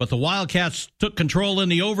 ties, but the Wildcats took control in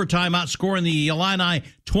the overtime, outscoring the Illini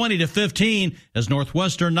 20-15 as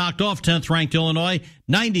Northwestern knocked off 10th-ranked Illinois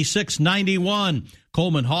 96-91.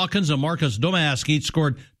 Coleman Hawkins and Marcus Domask each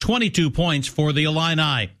scored 22 points for the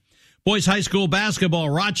Illini. Boys high school basketball,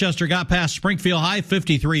 Rochester got past Springfield High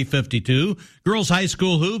 53-52. Girls high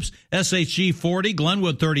school hoops, SHG 40,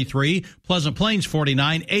 Glenwood 33, Pleasant Plains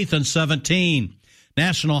 49, 8th and 17.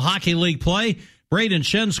 National Hockey League play, Braden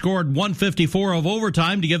Shen scored 154 of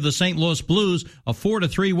overtime to give the St. Louis Blues a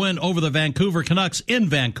 4-3 win over the Vancouver Canucks in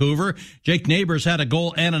Vancouver. Jake Neighbors had a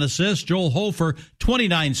goal and an assist. Joel Hofer,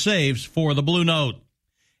 29 saves for the Blue Note.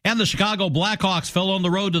 And the Chicago Blackhawks fell on the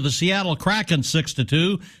road to the Seattle Kraken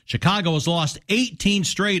 6-2. Chicago has lost 18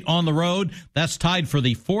 straight on the road. That's tied for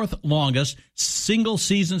the fourth longest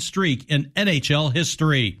single-season streak in NHL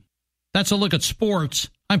history. That's a look at sports.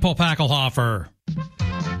 I'm Paul Packelhofer.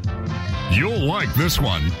 You'll like this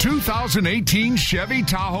one. 2018 Chevy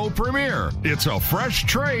Tahoe Premier. It's a fresh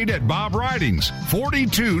trade at Bob Ridings.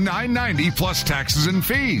 $42,990 plus taxes and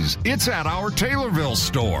fees. It's at our Taylorville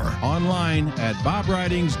store. Online at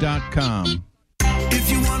bobridings.com. If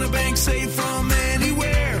you want to bank safe from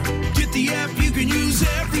anywhere, get the app you can use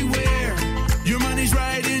everywhere. Your money's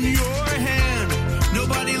right in your hand.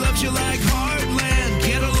 Nobody loves you like Heartland.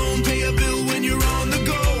 Get a loan, pay a bill when you're on the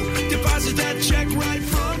go. Deposit that check right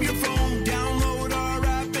from your phone.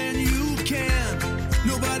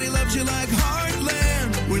 You like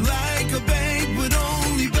Heartland. We're like a bank, but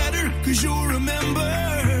only better, because you'll remember.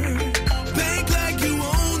 Bank like you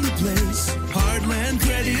own the place. Heartland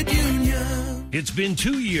Credit Union. It's been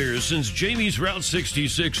 2 years since Jamie's Route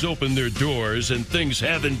 66 opened their doors, and things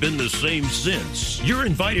haven't been the same since. You're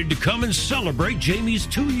invited to come and celebrate Jamie's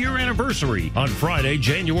 2-year anniversary on Friday,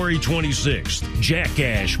 January 26th.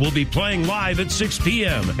 Jackash will be playing live at 6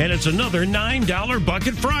 p.m., and it's another $9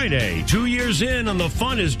 Bucket Friday. 2 years in, and the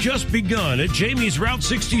fun has just begun at Jamie's Route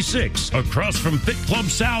 66, across from Fit Club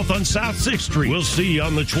South on South 6th Street. We'll see you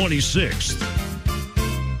on the 26th.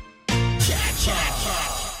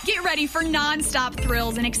 Get ready for non-stop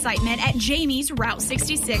thrills and excitement at Jamie's Route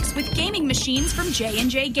 66 with gaming machines from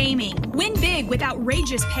J&J Gaming. Win big with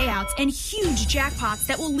outrageous payouts and huge jackpots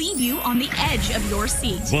that will leave you on the edge of your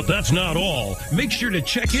seat. But that's not all. Make sure to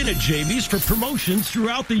check in at Jamie's for promotions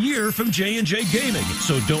throughout the year from J&J Gaming.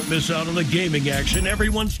 So don't miss out on the gaming action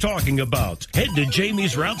everyone's talking about. Head to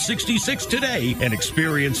Jamie's Route 66 today and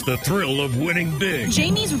experience the thrill of winning big.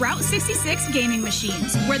 Jamie's Route 66 gaming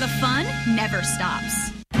machines, where the fun never stops.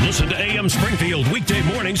 Listen to AM Springfield weekday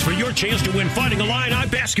mornings for your chance to win Fighting Illini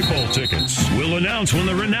basketball tickets. We'll announce when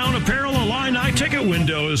the Renown Apparel Illini ticket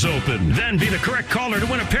window is open. Then be the correct caller to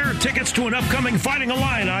win a pair of tickets to an upcoming Fighting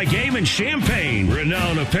Illini game in Champaign.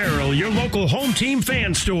 Renown Apparel, your local home team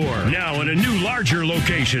fan store. Now in a new, larger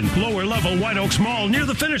location, lower level White Oaks Mall near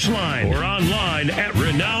the finish line. Or online at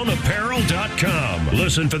renownapparel.com.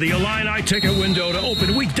 Listen for the Illini ticket window to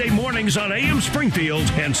open weekday mornings on AM Springfield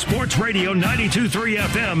and Sports Radio 92.3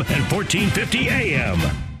 FM. And 1450 AM.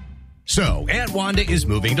 So, Aunt Wanda is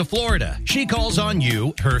moving to Florida. She calls on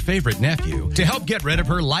you, her favorite nephew, to help get rid of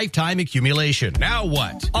her lifetime accumulation. Now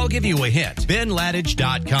what? I'll give you a hint.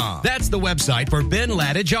 BenLadage.com. That's the website for Ben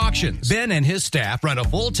Ladage Auctions. Ben and his staff run a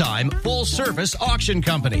full-time, full-service auction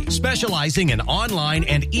company specializing in online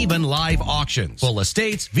and even live auctions. Full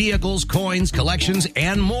estates, vehicles, coins, collections,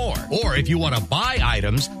 and more. Or if you want to buy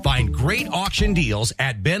items, find great auction deals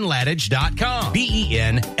at BenLadage.com.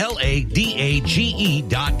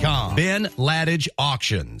 BenLadage.com. Ben Ladage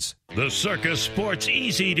Auctions. The Circus Sports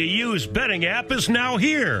easy-to-use betting app is now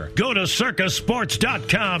here. Go to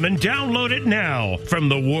circusports.com and download it now from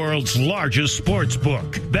the world's largest sports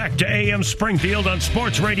book. Back to AM Springfield on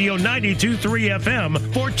Sports Radio 92.3 FM,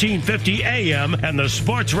 1450 AM, and the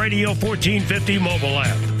Sports Radio 1450 mobile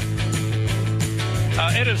app.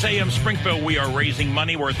 It is AM Springfield. We are raising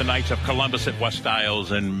money. We're at the Knights of Columbus at West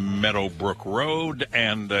Isles and Meadowbrook Road.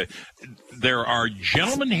 And there are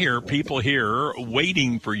gentlemen here, people here,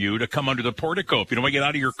 waiting for you to come under the portico. If you don't want to get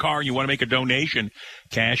out of your car and you want to make a donation,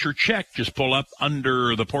 cash or check, just pull up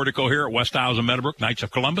under the portico here at West Isles and Meadowbrook, Knights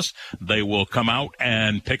of Columbus. They will come out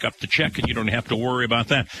and pick up the check, and you don't have to worry about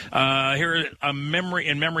that. Here, in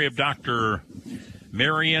memory of Dr.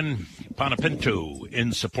 Marion Panapinto,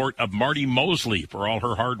 in support of Marty Mosley for all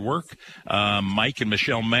her hard work. Mike and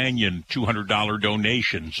Michelle Mannion, $200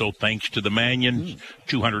 donation. So thanks to the Mannions,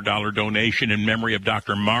 $200 donation in memory of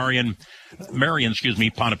Dr. Marion,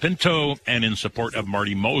 Panapinto, and in support of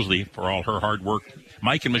Marty Mosley for all her hard work.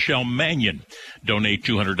 Mike and Michelle Mannion donate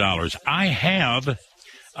 $200. I have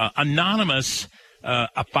anonymous.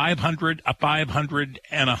 A 500, a 500,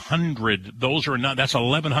 and 100. Those are not. That's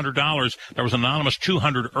 $1,100. There was anonymous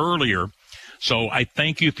 200 earlier. So I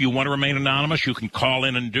thank you. If you want to remain anonymous, you can call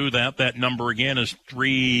in and do that. That number again is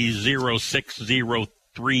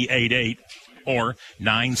 3060388 or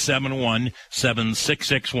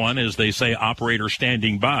 971-7661, as they say, operator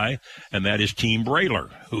standing by, and that is Team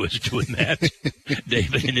Brailer who is doing that.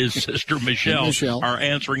 David and his sister Michelle are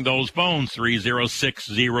answering those phones,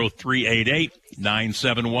 3060388,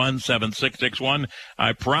 971-7661.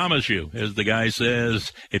 I promise you, as the guy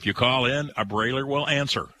says, if you call in, a Brailer will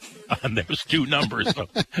answer on those two numbers.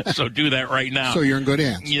 So do that right now. So you're in good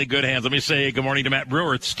hands. Yeah, good hands. Let me say good morning to Matt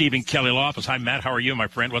Brewer at Stephen Kelly Law Office. Hi, Matt. How are you, my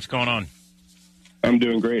friend? What's going on? I'm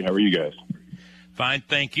doing great. How are you guys? Fine,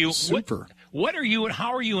 thank you. Super. What are you and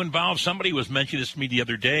how are you involved? Somebody was mentioning this to me the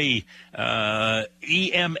other day.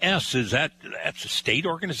 EMS, that's a state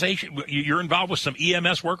organization? You're involved with some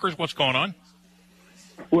EMS workers? What's going on?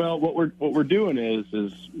 Well, what we're doing is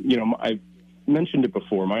I mentioned it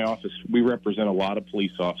before. My office, we represent a lot of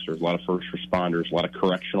police officers, a lot of first responders, a lot of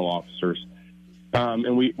correctional officers.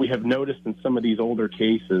 And we have noticed in some of these older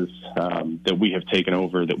cases that we have taken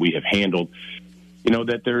over, that we have handled,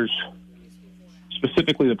 that there's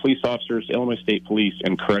specifically the police officers, Illinois State Police,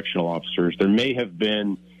 and correctional officers, there may have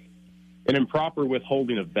been an improper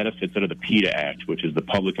withholding of benefits under the PETA Act, which is the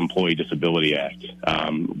Public Employee Disability Act.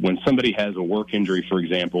 When somebody has a work injury, for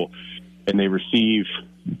example, and they receive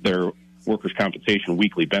their workers' compensation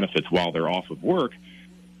weekly benefits while they're off of work,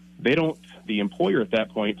 the employer at that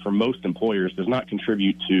point, for most employers, does not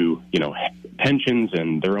contribute to, pensions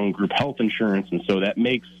and their own group health insurance. And so that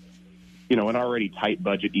makes, an already tight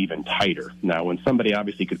budget even tighter. Now, when somebody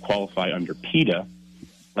obviously could qualify under PETA,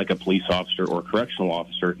 like a police officer or a correctional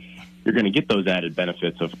officer, you're going to get those added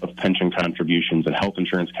benefits of pension contributions and health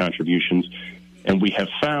insurance contributions. And we have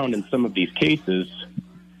found in some of these cases,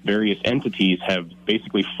 various entities have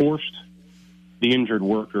basically forced the injured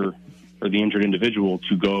worker or the injured individual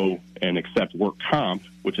to go and accept work comp,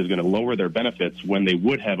 which is going to lower their benefits when they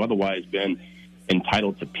would have otherwise been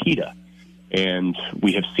entitled to PETA. And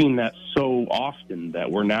we have seen that so often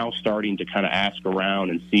that we're now starting to kind of ask around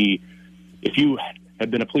and see if you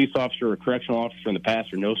have been a police officer or a correctional officer in the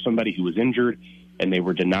past or know somebody who was injured and they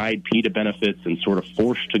were denied PETA benefits and sort of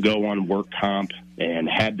forced to go on work comp and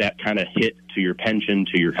had that kind of hit to your pension,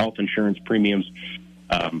 to your health insurance premiums,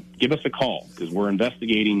 give us a call, because we're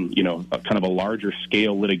investigating, a kind of a larger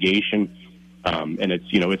scale litigation. And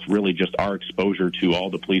it's really just our exposure to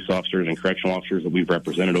all the police officers and correctional officers that we've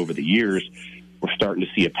represented over the years. We're starting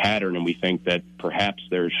to see a pattern, and we think that perhaps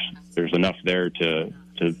there's enough there to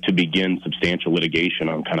begin substantial litigation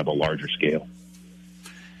on kind of a larger scale.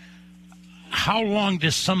 How long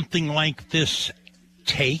does something like this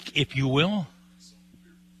take, if you will?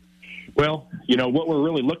 Well, what we're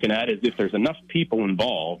really looking at is if there's enough people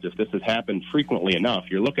involved, if this has happened frequently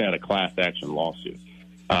enough, you're looking at a class action lawsuit.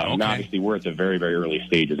 And obviously, we're at the very, very early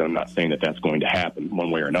stages. I'm not saying that that's going to happen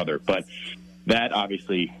one way or another, but that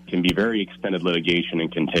obviously can be very extended litigation and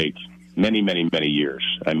can take many, many, many years.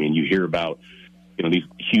 I mean, you hear about, these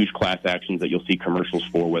huge class actions that you'll see commercials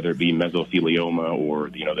for, whether it be mesothelioma or,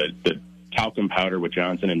 the talcum powder with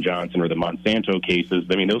Johnson & Johnson or the Monsanto cases.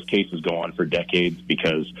 I mean, those cases go on for decades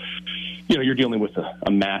because, you're dealing with a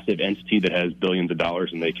massive entity that has billions of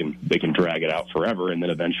dollars, and they can drag it out forever. And then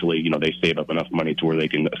eventually, they save up enough money to where they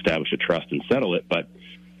can establish a trust and settle it. But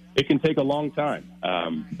it can take a long time.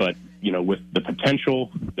 But with the potential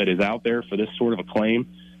that is out there for this sort of a claim,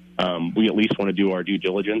 we at least want to do our due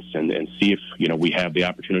diligence and see if, we have the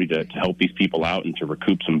opportunity to help these people out and to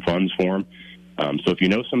recoup some funds for them. So if you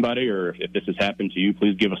know somebody or if this has happened to you,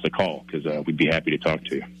 please give us a call, because we'd be happy to talk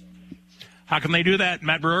to you. How can they do that,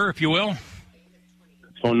 Matt Brewer, if you will?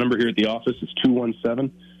 Phone number here at the office is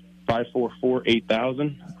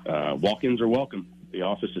 217-544-8000. Walk-ins are welcome. The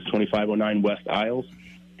office is 2509 West Isles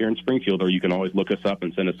here in Springfield, or you can always look us up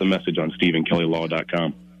and send us a message on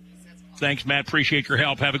StephenKellyLaw.com. Thanks, Matt. Appreciate your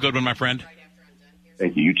help. Have a good one, my friend.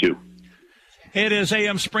 Thank you. You too. It is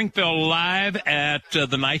AM Springfield live at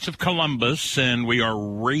the Knights of Columbus, and we are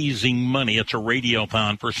raising money. It's a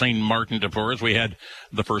radiothon for St. Martin de Porres. We had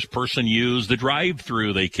the first person use the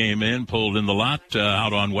drive-through. They came in, pulled in the lot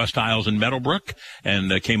out on West Isles in Meadowbrook,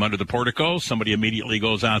 and came under the portico. Somebody immediately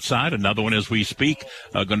goes outside. Another one as we speak,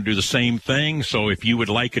 going to do the same thing. So if you would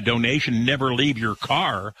like a donation, never leave your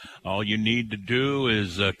car. All you need to do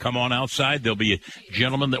is come on outside. There'll be a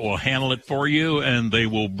gentleman that will handle it for you, and they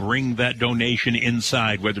will bring that donation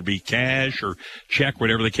inside, whether it be cash or check,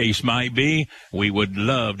 whatever the case might be. We would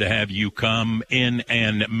love to have you come in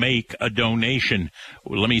and make a donation.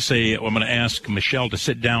 Let me say, I'm going to ask Michelle to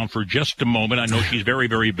sit down for just a moment. I know she's very,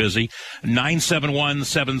 very busy.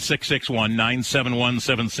 971-7661,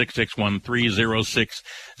 971-7661,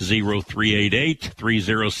 306-0388,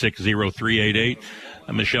 306-0388.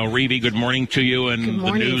 Michelle Reevy, good morning to you. And good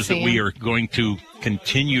morning, the news Sam. that we are going to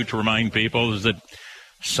continue to remind people is that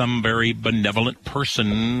some very benevolent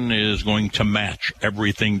person is going to match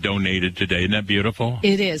everything donated today. Isn't that beautiful?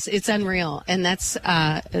 It is. It's unreal. And that's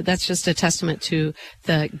just a testament to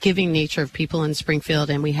the giving nature of people in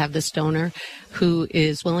Springfield. And we have this donor who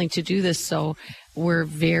is willing to do this. So we're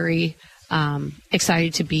very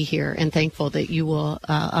excited to be here and thankful that you will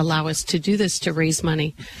allow us to do this to raise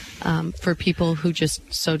money for people who just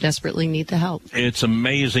so desperately need the help. It's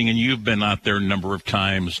amazing. And you've been out there a number of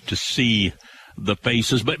times to see the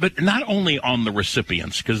faces, but not only on the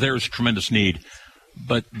recipients, because there's tremendous need,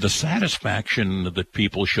 but the satisfaction that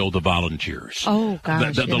people show the volunteers. Oh,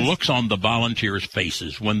 gosh, The yes. looks on the volunteers'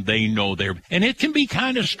 faces when they know and it can be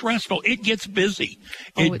kind of stressful. It gets busy.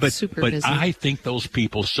 It's super busy. But I think those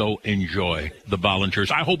people so enjoy the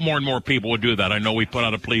volunteers. I hope more and more people would do that. I know we put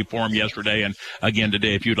out a plea form yesterday and again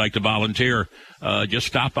today. If you'd like to volunteer, just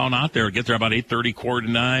stop on out there. Get there about 8:30,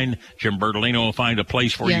 8:45. Jim Bertolino will find a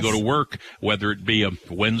place for you to go to work, whether it be a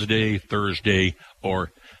Wednesday, Thursday,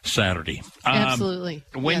 or Saturday. Absolutely.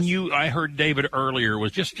 When I heard David earlier,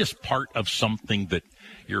 was just part of something that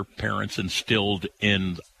your parents instilled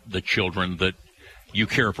in the children, that you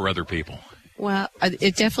care for other people. Well,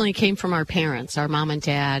 it definitely came from our parents. Our mom and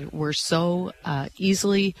dad were so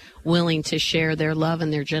easily willing to share their love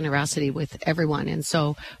and their generosity with everyone. And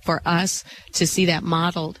so for us to see that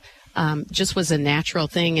modeled just was a natural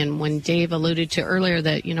thing. And when Dave alluded to earlier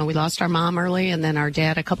that, we lost our mom early and then our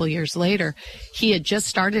dad a couple years later, he had just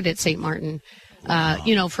started at St. Martin,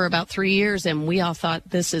 for about 3 years. And we all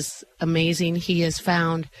thought, this is amazing. He has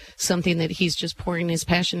found something that he's just pouring his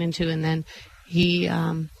passion into. And then he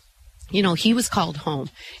was called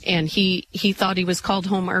home, and he thought he was called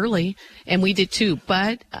home early, and we did too.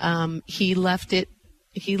 But he left it,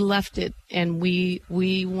 and we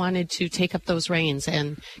wanted to take up those reins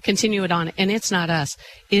and continue it on. And it's not us;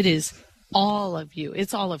 it is all of you.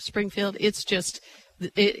 It's all of Springfield. It's just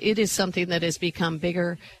it is something that has become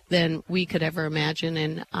bigger than we could ever imagine,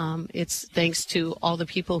 and it's thanks to all the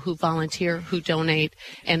people who volunteer, who donate,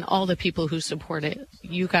 and all the people who support it.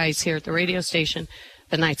 You guys here at the radio station,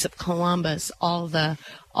 the Knights of Columbus, all the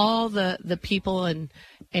people and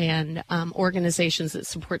organizations that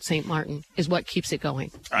support St. Martin is what keeps it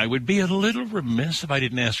going. I would be a little remiss if I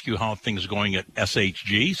didn't ask you how things are going at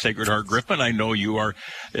SHG, Sacred Heart Griffin. I know you are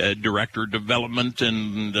Director of Development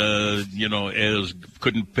and,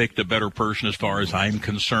 couldn't pick a better person as far as I'm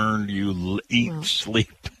concerned. You eat, sleep,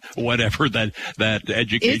 whatever that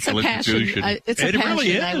educational institution. It's a passion.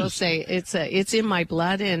 Really is. I will say it's in my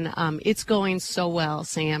blood, and it's going so well,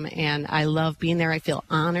 Sam. And I love being there. I feel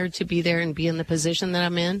honored to be there and be in the position that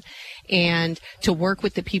I'm in, and to work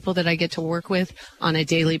with the people that I get to work with on a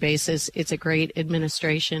daily basis. It's a great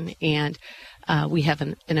administration, and we have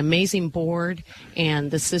an amazing board, and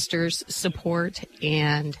the sisters support,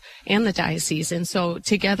 and the diocese, and so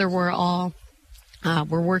together we're all.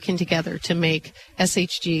 We're working together to make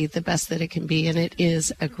SHG the best that it can be, and it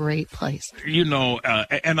is a great place.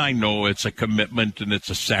 And I know it's a commitment and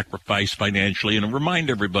it's a sacrifice financially. And I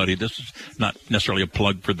remind everybody, this is not necessarily a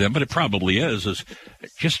plug for them, but it probably is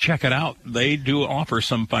just check it out. They do offer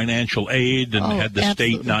some financial aid, and had the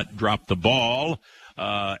state not dropped the ball,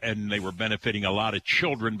 and they were benefiting a lot of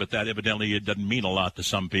children, but that evidently it doesn't mean a lot to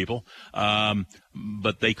some people.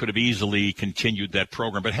 But they could have easily continued that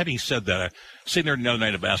program. But having said that, I sitting there another night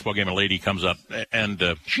at a basketball game, a lady comes up,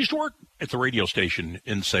 and she used to work at the radio station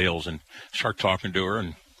in sales, and start talking to her.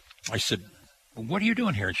 And I said, "What are you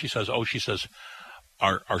doing here?" And she says,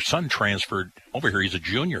 our son transferred over here. He's a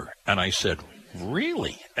junior. And I said,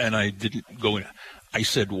 "Really?" And I didn't go in. I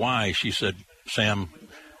said, "Why?" She said, "Sam,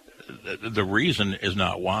 the reason is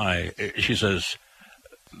not why." She says,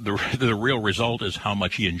 The real result is how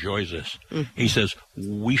much he enjoys this. He says,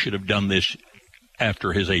 we should have done this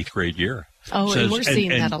after his 8th grade year. Oh, and we're seeing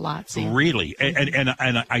that a lot. Really.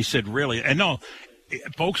 And I said, really? And no,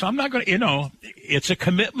 folks, I'm not going to, it's a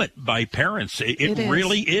commitment by parents. It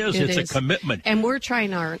really is. It's a commitment. And we're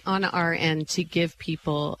trying on our end to give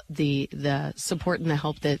people the support and the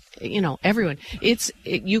help that, everyone.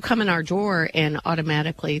 You come in our door and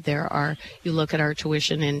automatically you look at our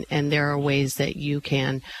tuition and there are ways that you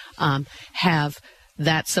can have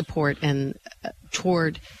that support and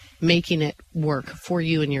toward making it work for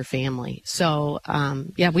you and your family. So,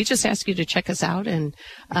 we just ask you to check us out, and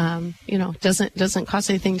doesn't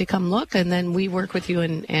cost anything to come look, and then we work with you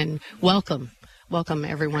and welcome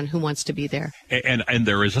everyone who wants to be there. And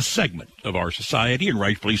there is a segment of our society, and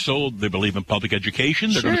rightfully so, they believe in public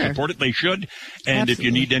education. They're going to support it. They should. And Absolutely. If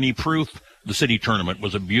you need any proof, the city tournament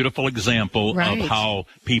was a beautiful example of how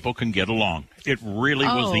people can get along. It really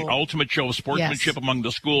was the ultimate show of sportsmanship among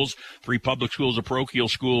the schools, 3 public schools, a parochial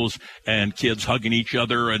schools, and kids hugging each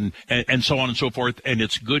other and so on and so forth. And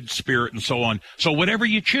it's good spirit and so on. So whatever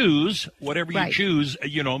you choose,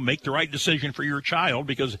 make the right decision for your child,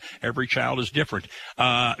 because every child is different.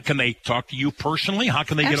 Can they talk to you personally? How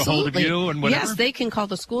can they get a hold of you and whatever? Yes, they can call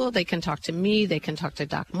the school. They can talk to me. They can talk to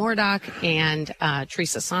Doc Mordock and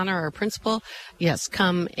Teresa Sana, our principal. Yes,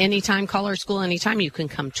 come anytime. Call our school anytime. You can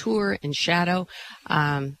come tour and shadow.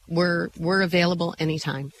 We're available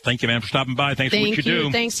anytime. Thank you, ma'am, for stopping by. Thanks for what you do.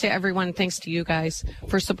 Thanks to everyone. Thanks to you guys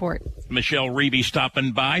for support. Michelle Reeby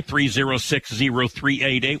stopping by,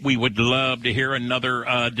 306-0388. We would love to hear another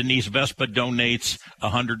Denise Vespa donates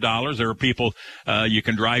 $100. There are people you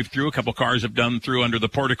can drive through. A couple cars have done through under the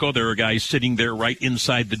portico. There are guys sitting there right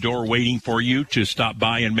inside the door waiting for you to stop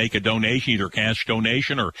by and make a donation, either cash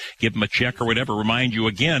donation or give them a check or whatever. Remind you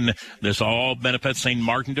again, this all benefits St.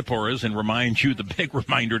 Martin de Porres, and remind you the big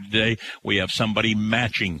reminder today, we have somebody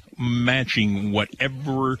matching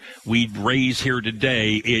whatever we raise here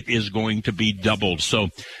today. It is going to be doubled. So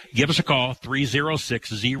give us a call,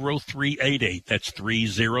 306-0388. That's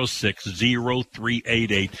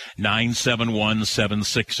 306-0388,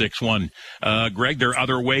 971-7661. Greg, there are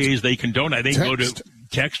other ways they can donate. They can go to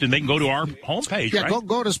text, and they can go to our homepage, right?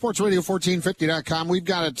 Go to sportsradio1450.com. We've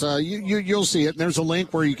got it. You'll see it. And there's a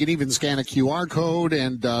link where you can even scan a QR code,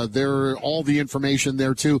 and there all the information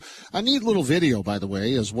there, too. A neat little video, by the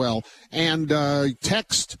way, as well. And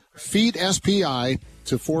text Feed SPI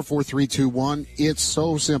to 44321. It's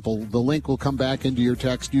so simple. The link will come back into your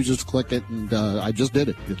text. You just click it, and I just did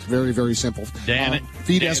it. It's very, very simple.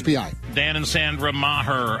 Feed SPI. Dan and Sandra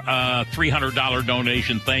Maher, $300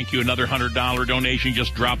 donation. Thank you. Another $100 donation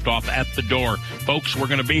just dropped off at the door. Folks, we're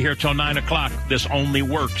going to be here till 9 o'clock. This only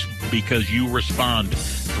works because you respond.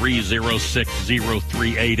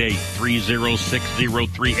 306-0388,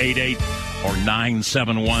 306-0388. or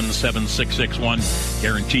 971-7661.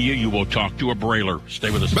 Guarantee you will talk to a brailer. Stay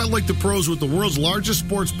with us. Bet like the pros with the world's largest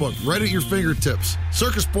sports book right at your fingertips.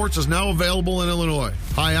 Circus Sports is now available in Illinois.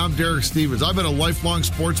 Hi, I'm Derek Stevens. I've been a lifelong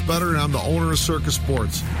sports bettor, and I'm the owner of Circus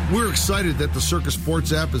Sports. We're excited that the Circus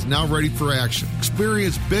Sports app is now ready for action.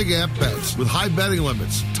 Experience big app bets with high betting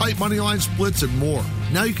limits, tight money line splits, and more.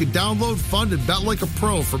 Now you can download, fund, and bet like a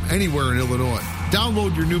pro from anywhere in Illinois.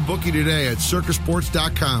 Download your new bookie today at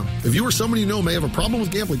circusports.com. If you or somebody you know may have a problem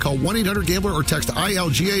with gambling, call 1-800-GAMBLER or text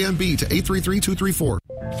ILGAMB to 833-234.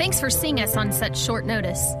 Thanks for seeing us on such short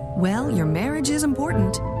notice. Well, your marriage is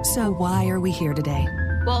important, so why are we here today?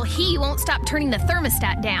 Well, he won't stop turning the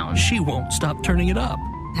thermostat down. She won't stop turning it up.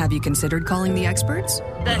 Have you considered calling the experts?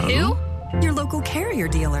 The who? Your local Carrier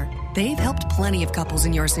dealer. They've helped plenty of couples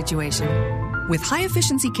in your situation. With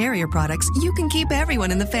high-efficiency Carrier products, you can keep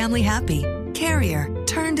everyone in the family happy. Carrier.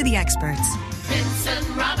 Turn to the experts. Vincent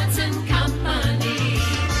Robinson Company.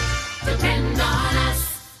 Depend on us.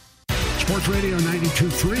 Sports Radio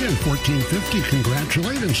 92.3 and 1450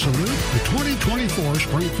 congratulate and salute the 2024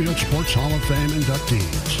 Springfield Sports Hall of Fame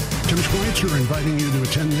inductees. Tim Schweitzer inviting you to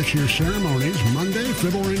attend this year's ceremonies Monday,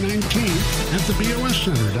 February 19th at the BOS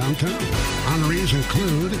Center downtown. Honorees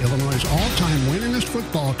include Illinois' all-time winningest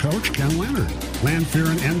football coach, Ken Leonard, Lanphier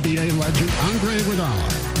and NBA legend Andre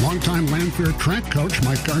Iguodala, longtime Lanphier track coach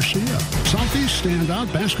Mike Garcia, Southeast standout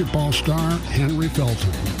basketball star Henry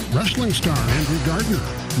Felton, wrestling star Andrew Gardner,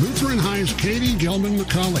 Lutheran High's Katie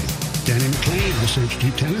Gilman-McCauley, Danny McCain,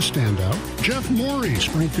 SHG tennis standout, Jeff Morey,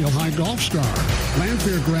 Springfield High golf star,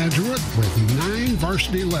 Lanphier graduate with 9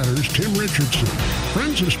 varsity letters, Tim Richardson,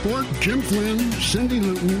 Friends of Sport, Jim Flynn, Cindy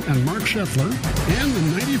Luton, and Mark Scheffler, and the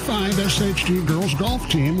 95 SHG girls golf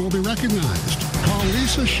team will be recognized. Call Call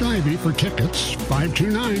Lisa Scheibe for tickets,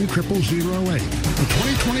 529-0008. The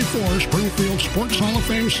 2024 Springfield Sports Hall of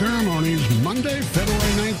Fame ceremonies, Monday,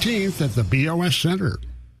 February 19th at the BOS Center.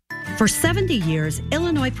 For 70 years,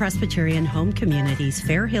 Illinois Presbyterian Home Communities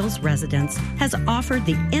Fair Hills Residence has offered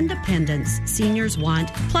the independence seniors want,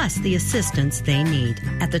 plus the assistance they need.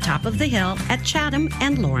 At the top of the hill at Chatham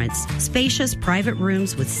and Lawrence, spacious private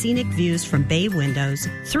rooms with scenic views from bay windows,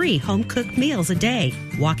 3 home-cooked meals a day,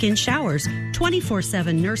 walk-in showers,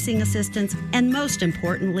 24/7 nursing assistance, and most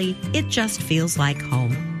importantly, it just feels like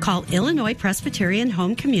home. Call Illinois Presbyterian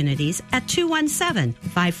Home Communities at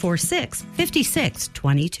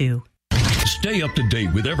 217-546-5622. Stay up to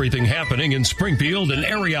date with everything happening in Springfield and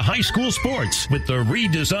area high school sports with the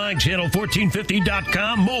redesigned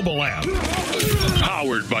Channel1450.com mobile app.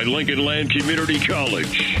 Powered by Lincoln Land Community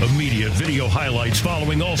College. Immediate video highlights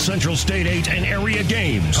following all Central State 8 and area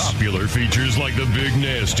games. Popular features like the Big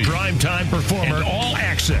Nasty, Primetime Performer, and All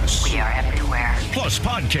Access. We are everywhere. Plus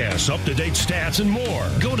podcasts, up-to-date stats, and more.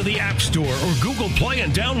 Go to the App Store or Google Play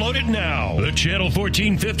and download it now. The Channel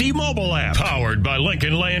 1450 mobile app. Powered by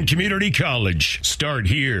Lincoln Land Community College. Start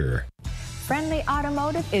here. Friendly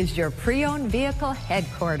Automotive is your pre-owned vehicle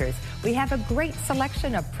headquarters. We have a great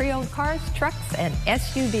selection of pre-owned cars, trucks, and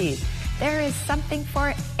SUVs. There is something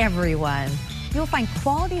for everyone. You'll find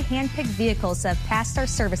quality hand-picked vehicles that have passed our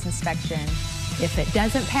service inspection. If it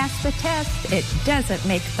doesn't pass the test, it doesn't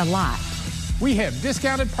make the lot. We have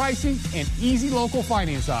discounted pricing and easy local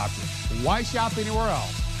finance options. Why shop anywhere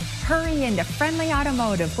else? Hurry into Friendly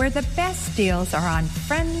Automotive, where the best deals are on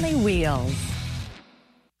friendly wheels.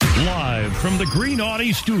 Live from the Green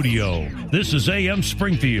Audi studio, this is AM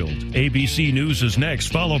Springfield. ABC News is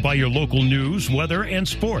next, followed by your local news, weather, and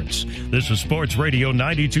sports. This is Sports Radio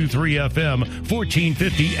 92.3 FM,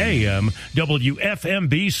 1450 AM,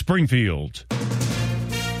 WFMB Springfield.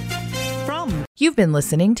 You've been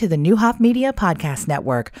listening to the Newhoff Media Podcast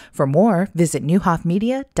Network. For more, visit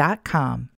newhoffmedia.com.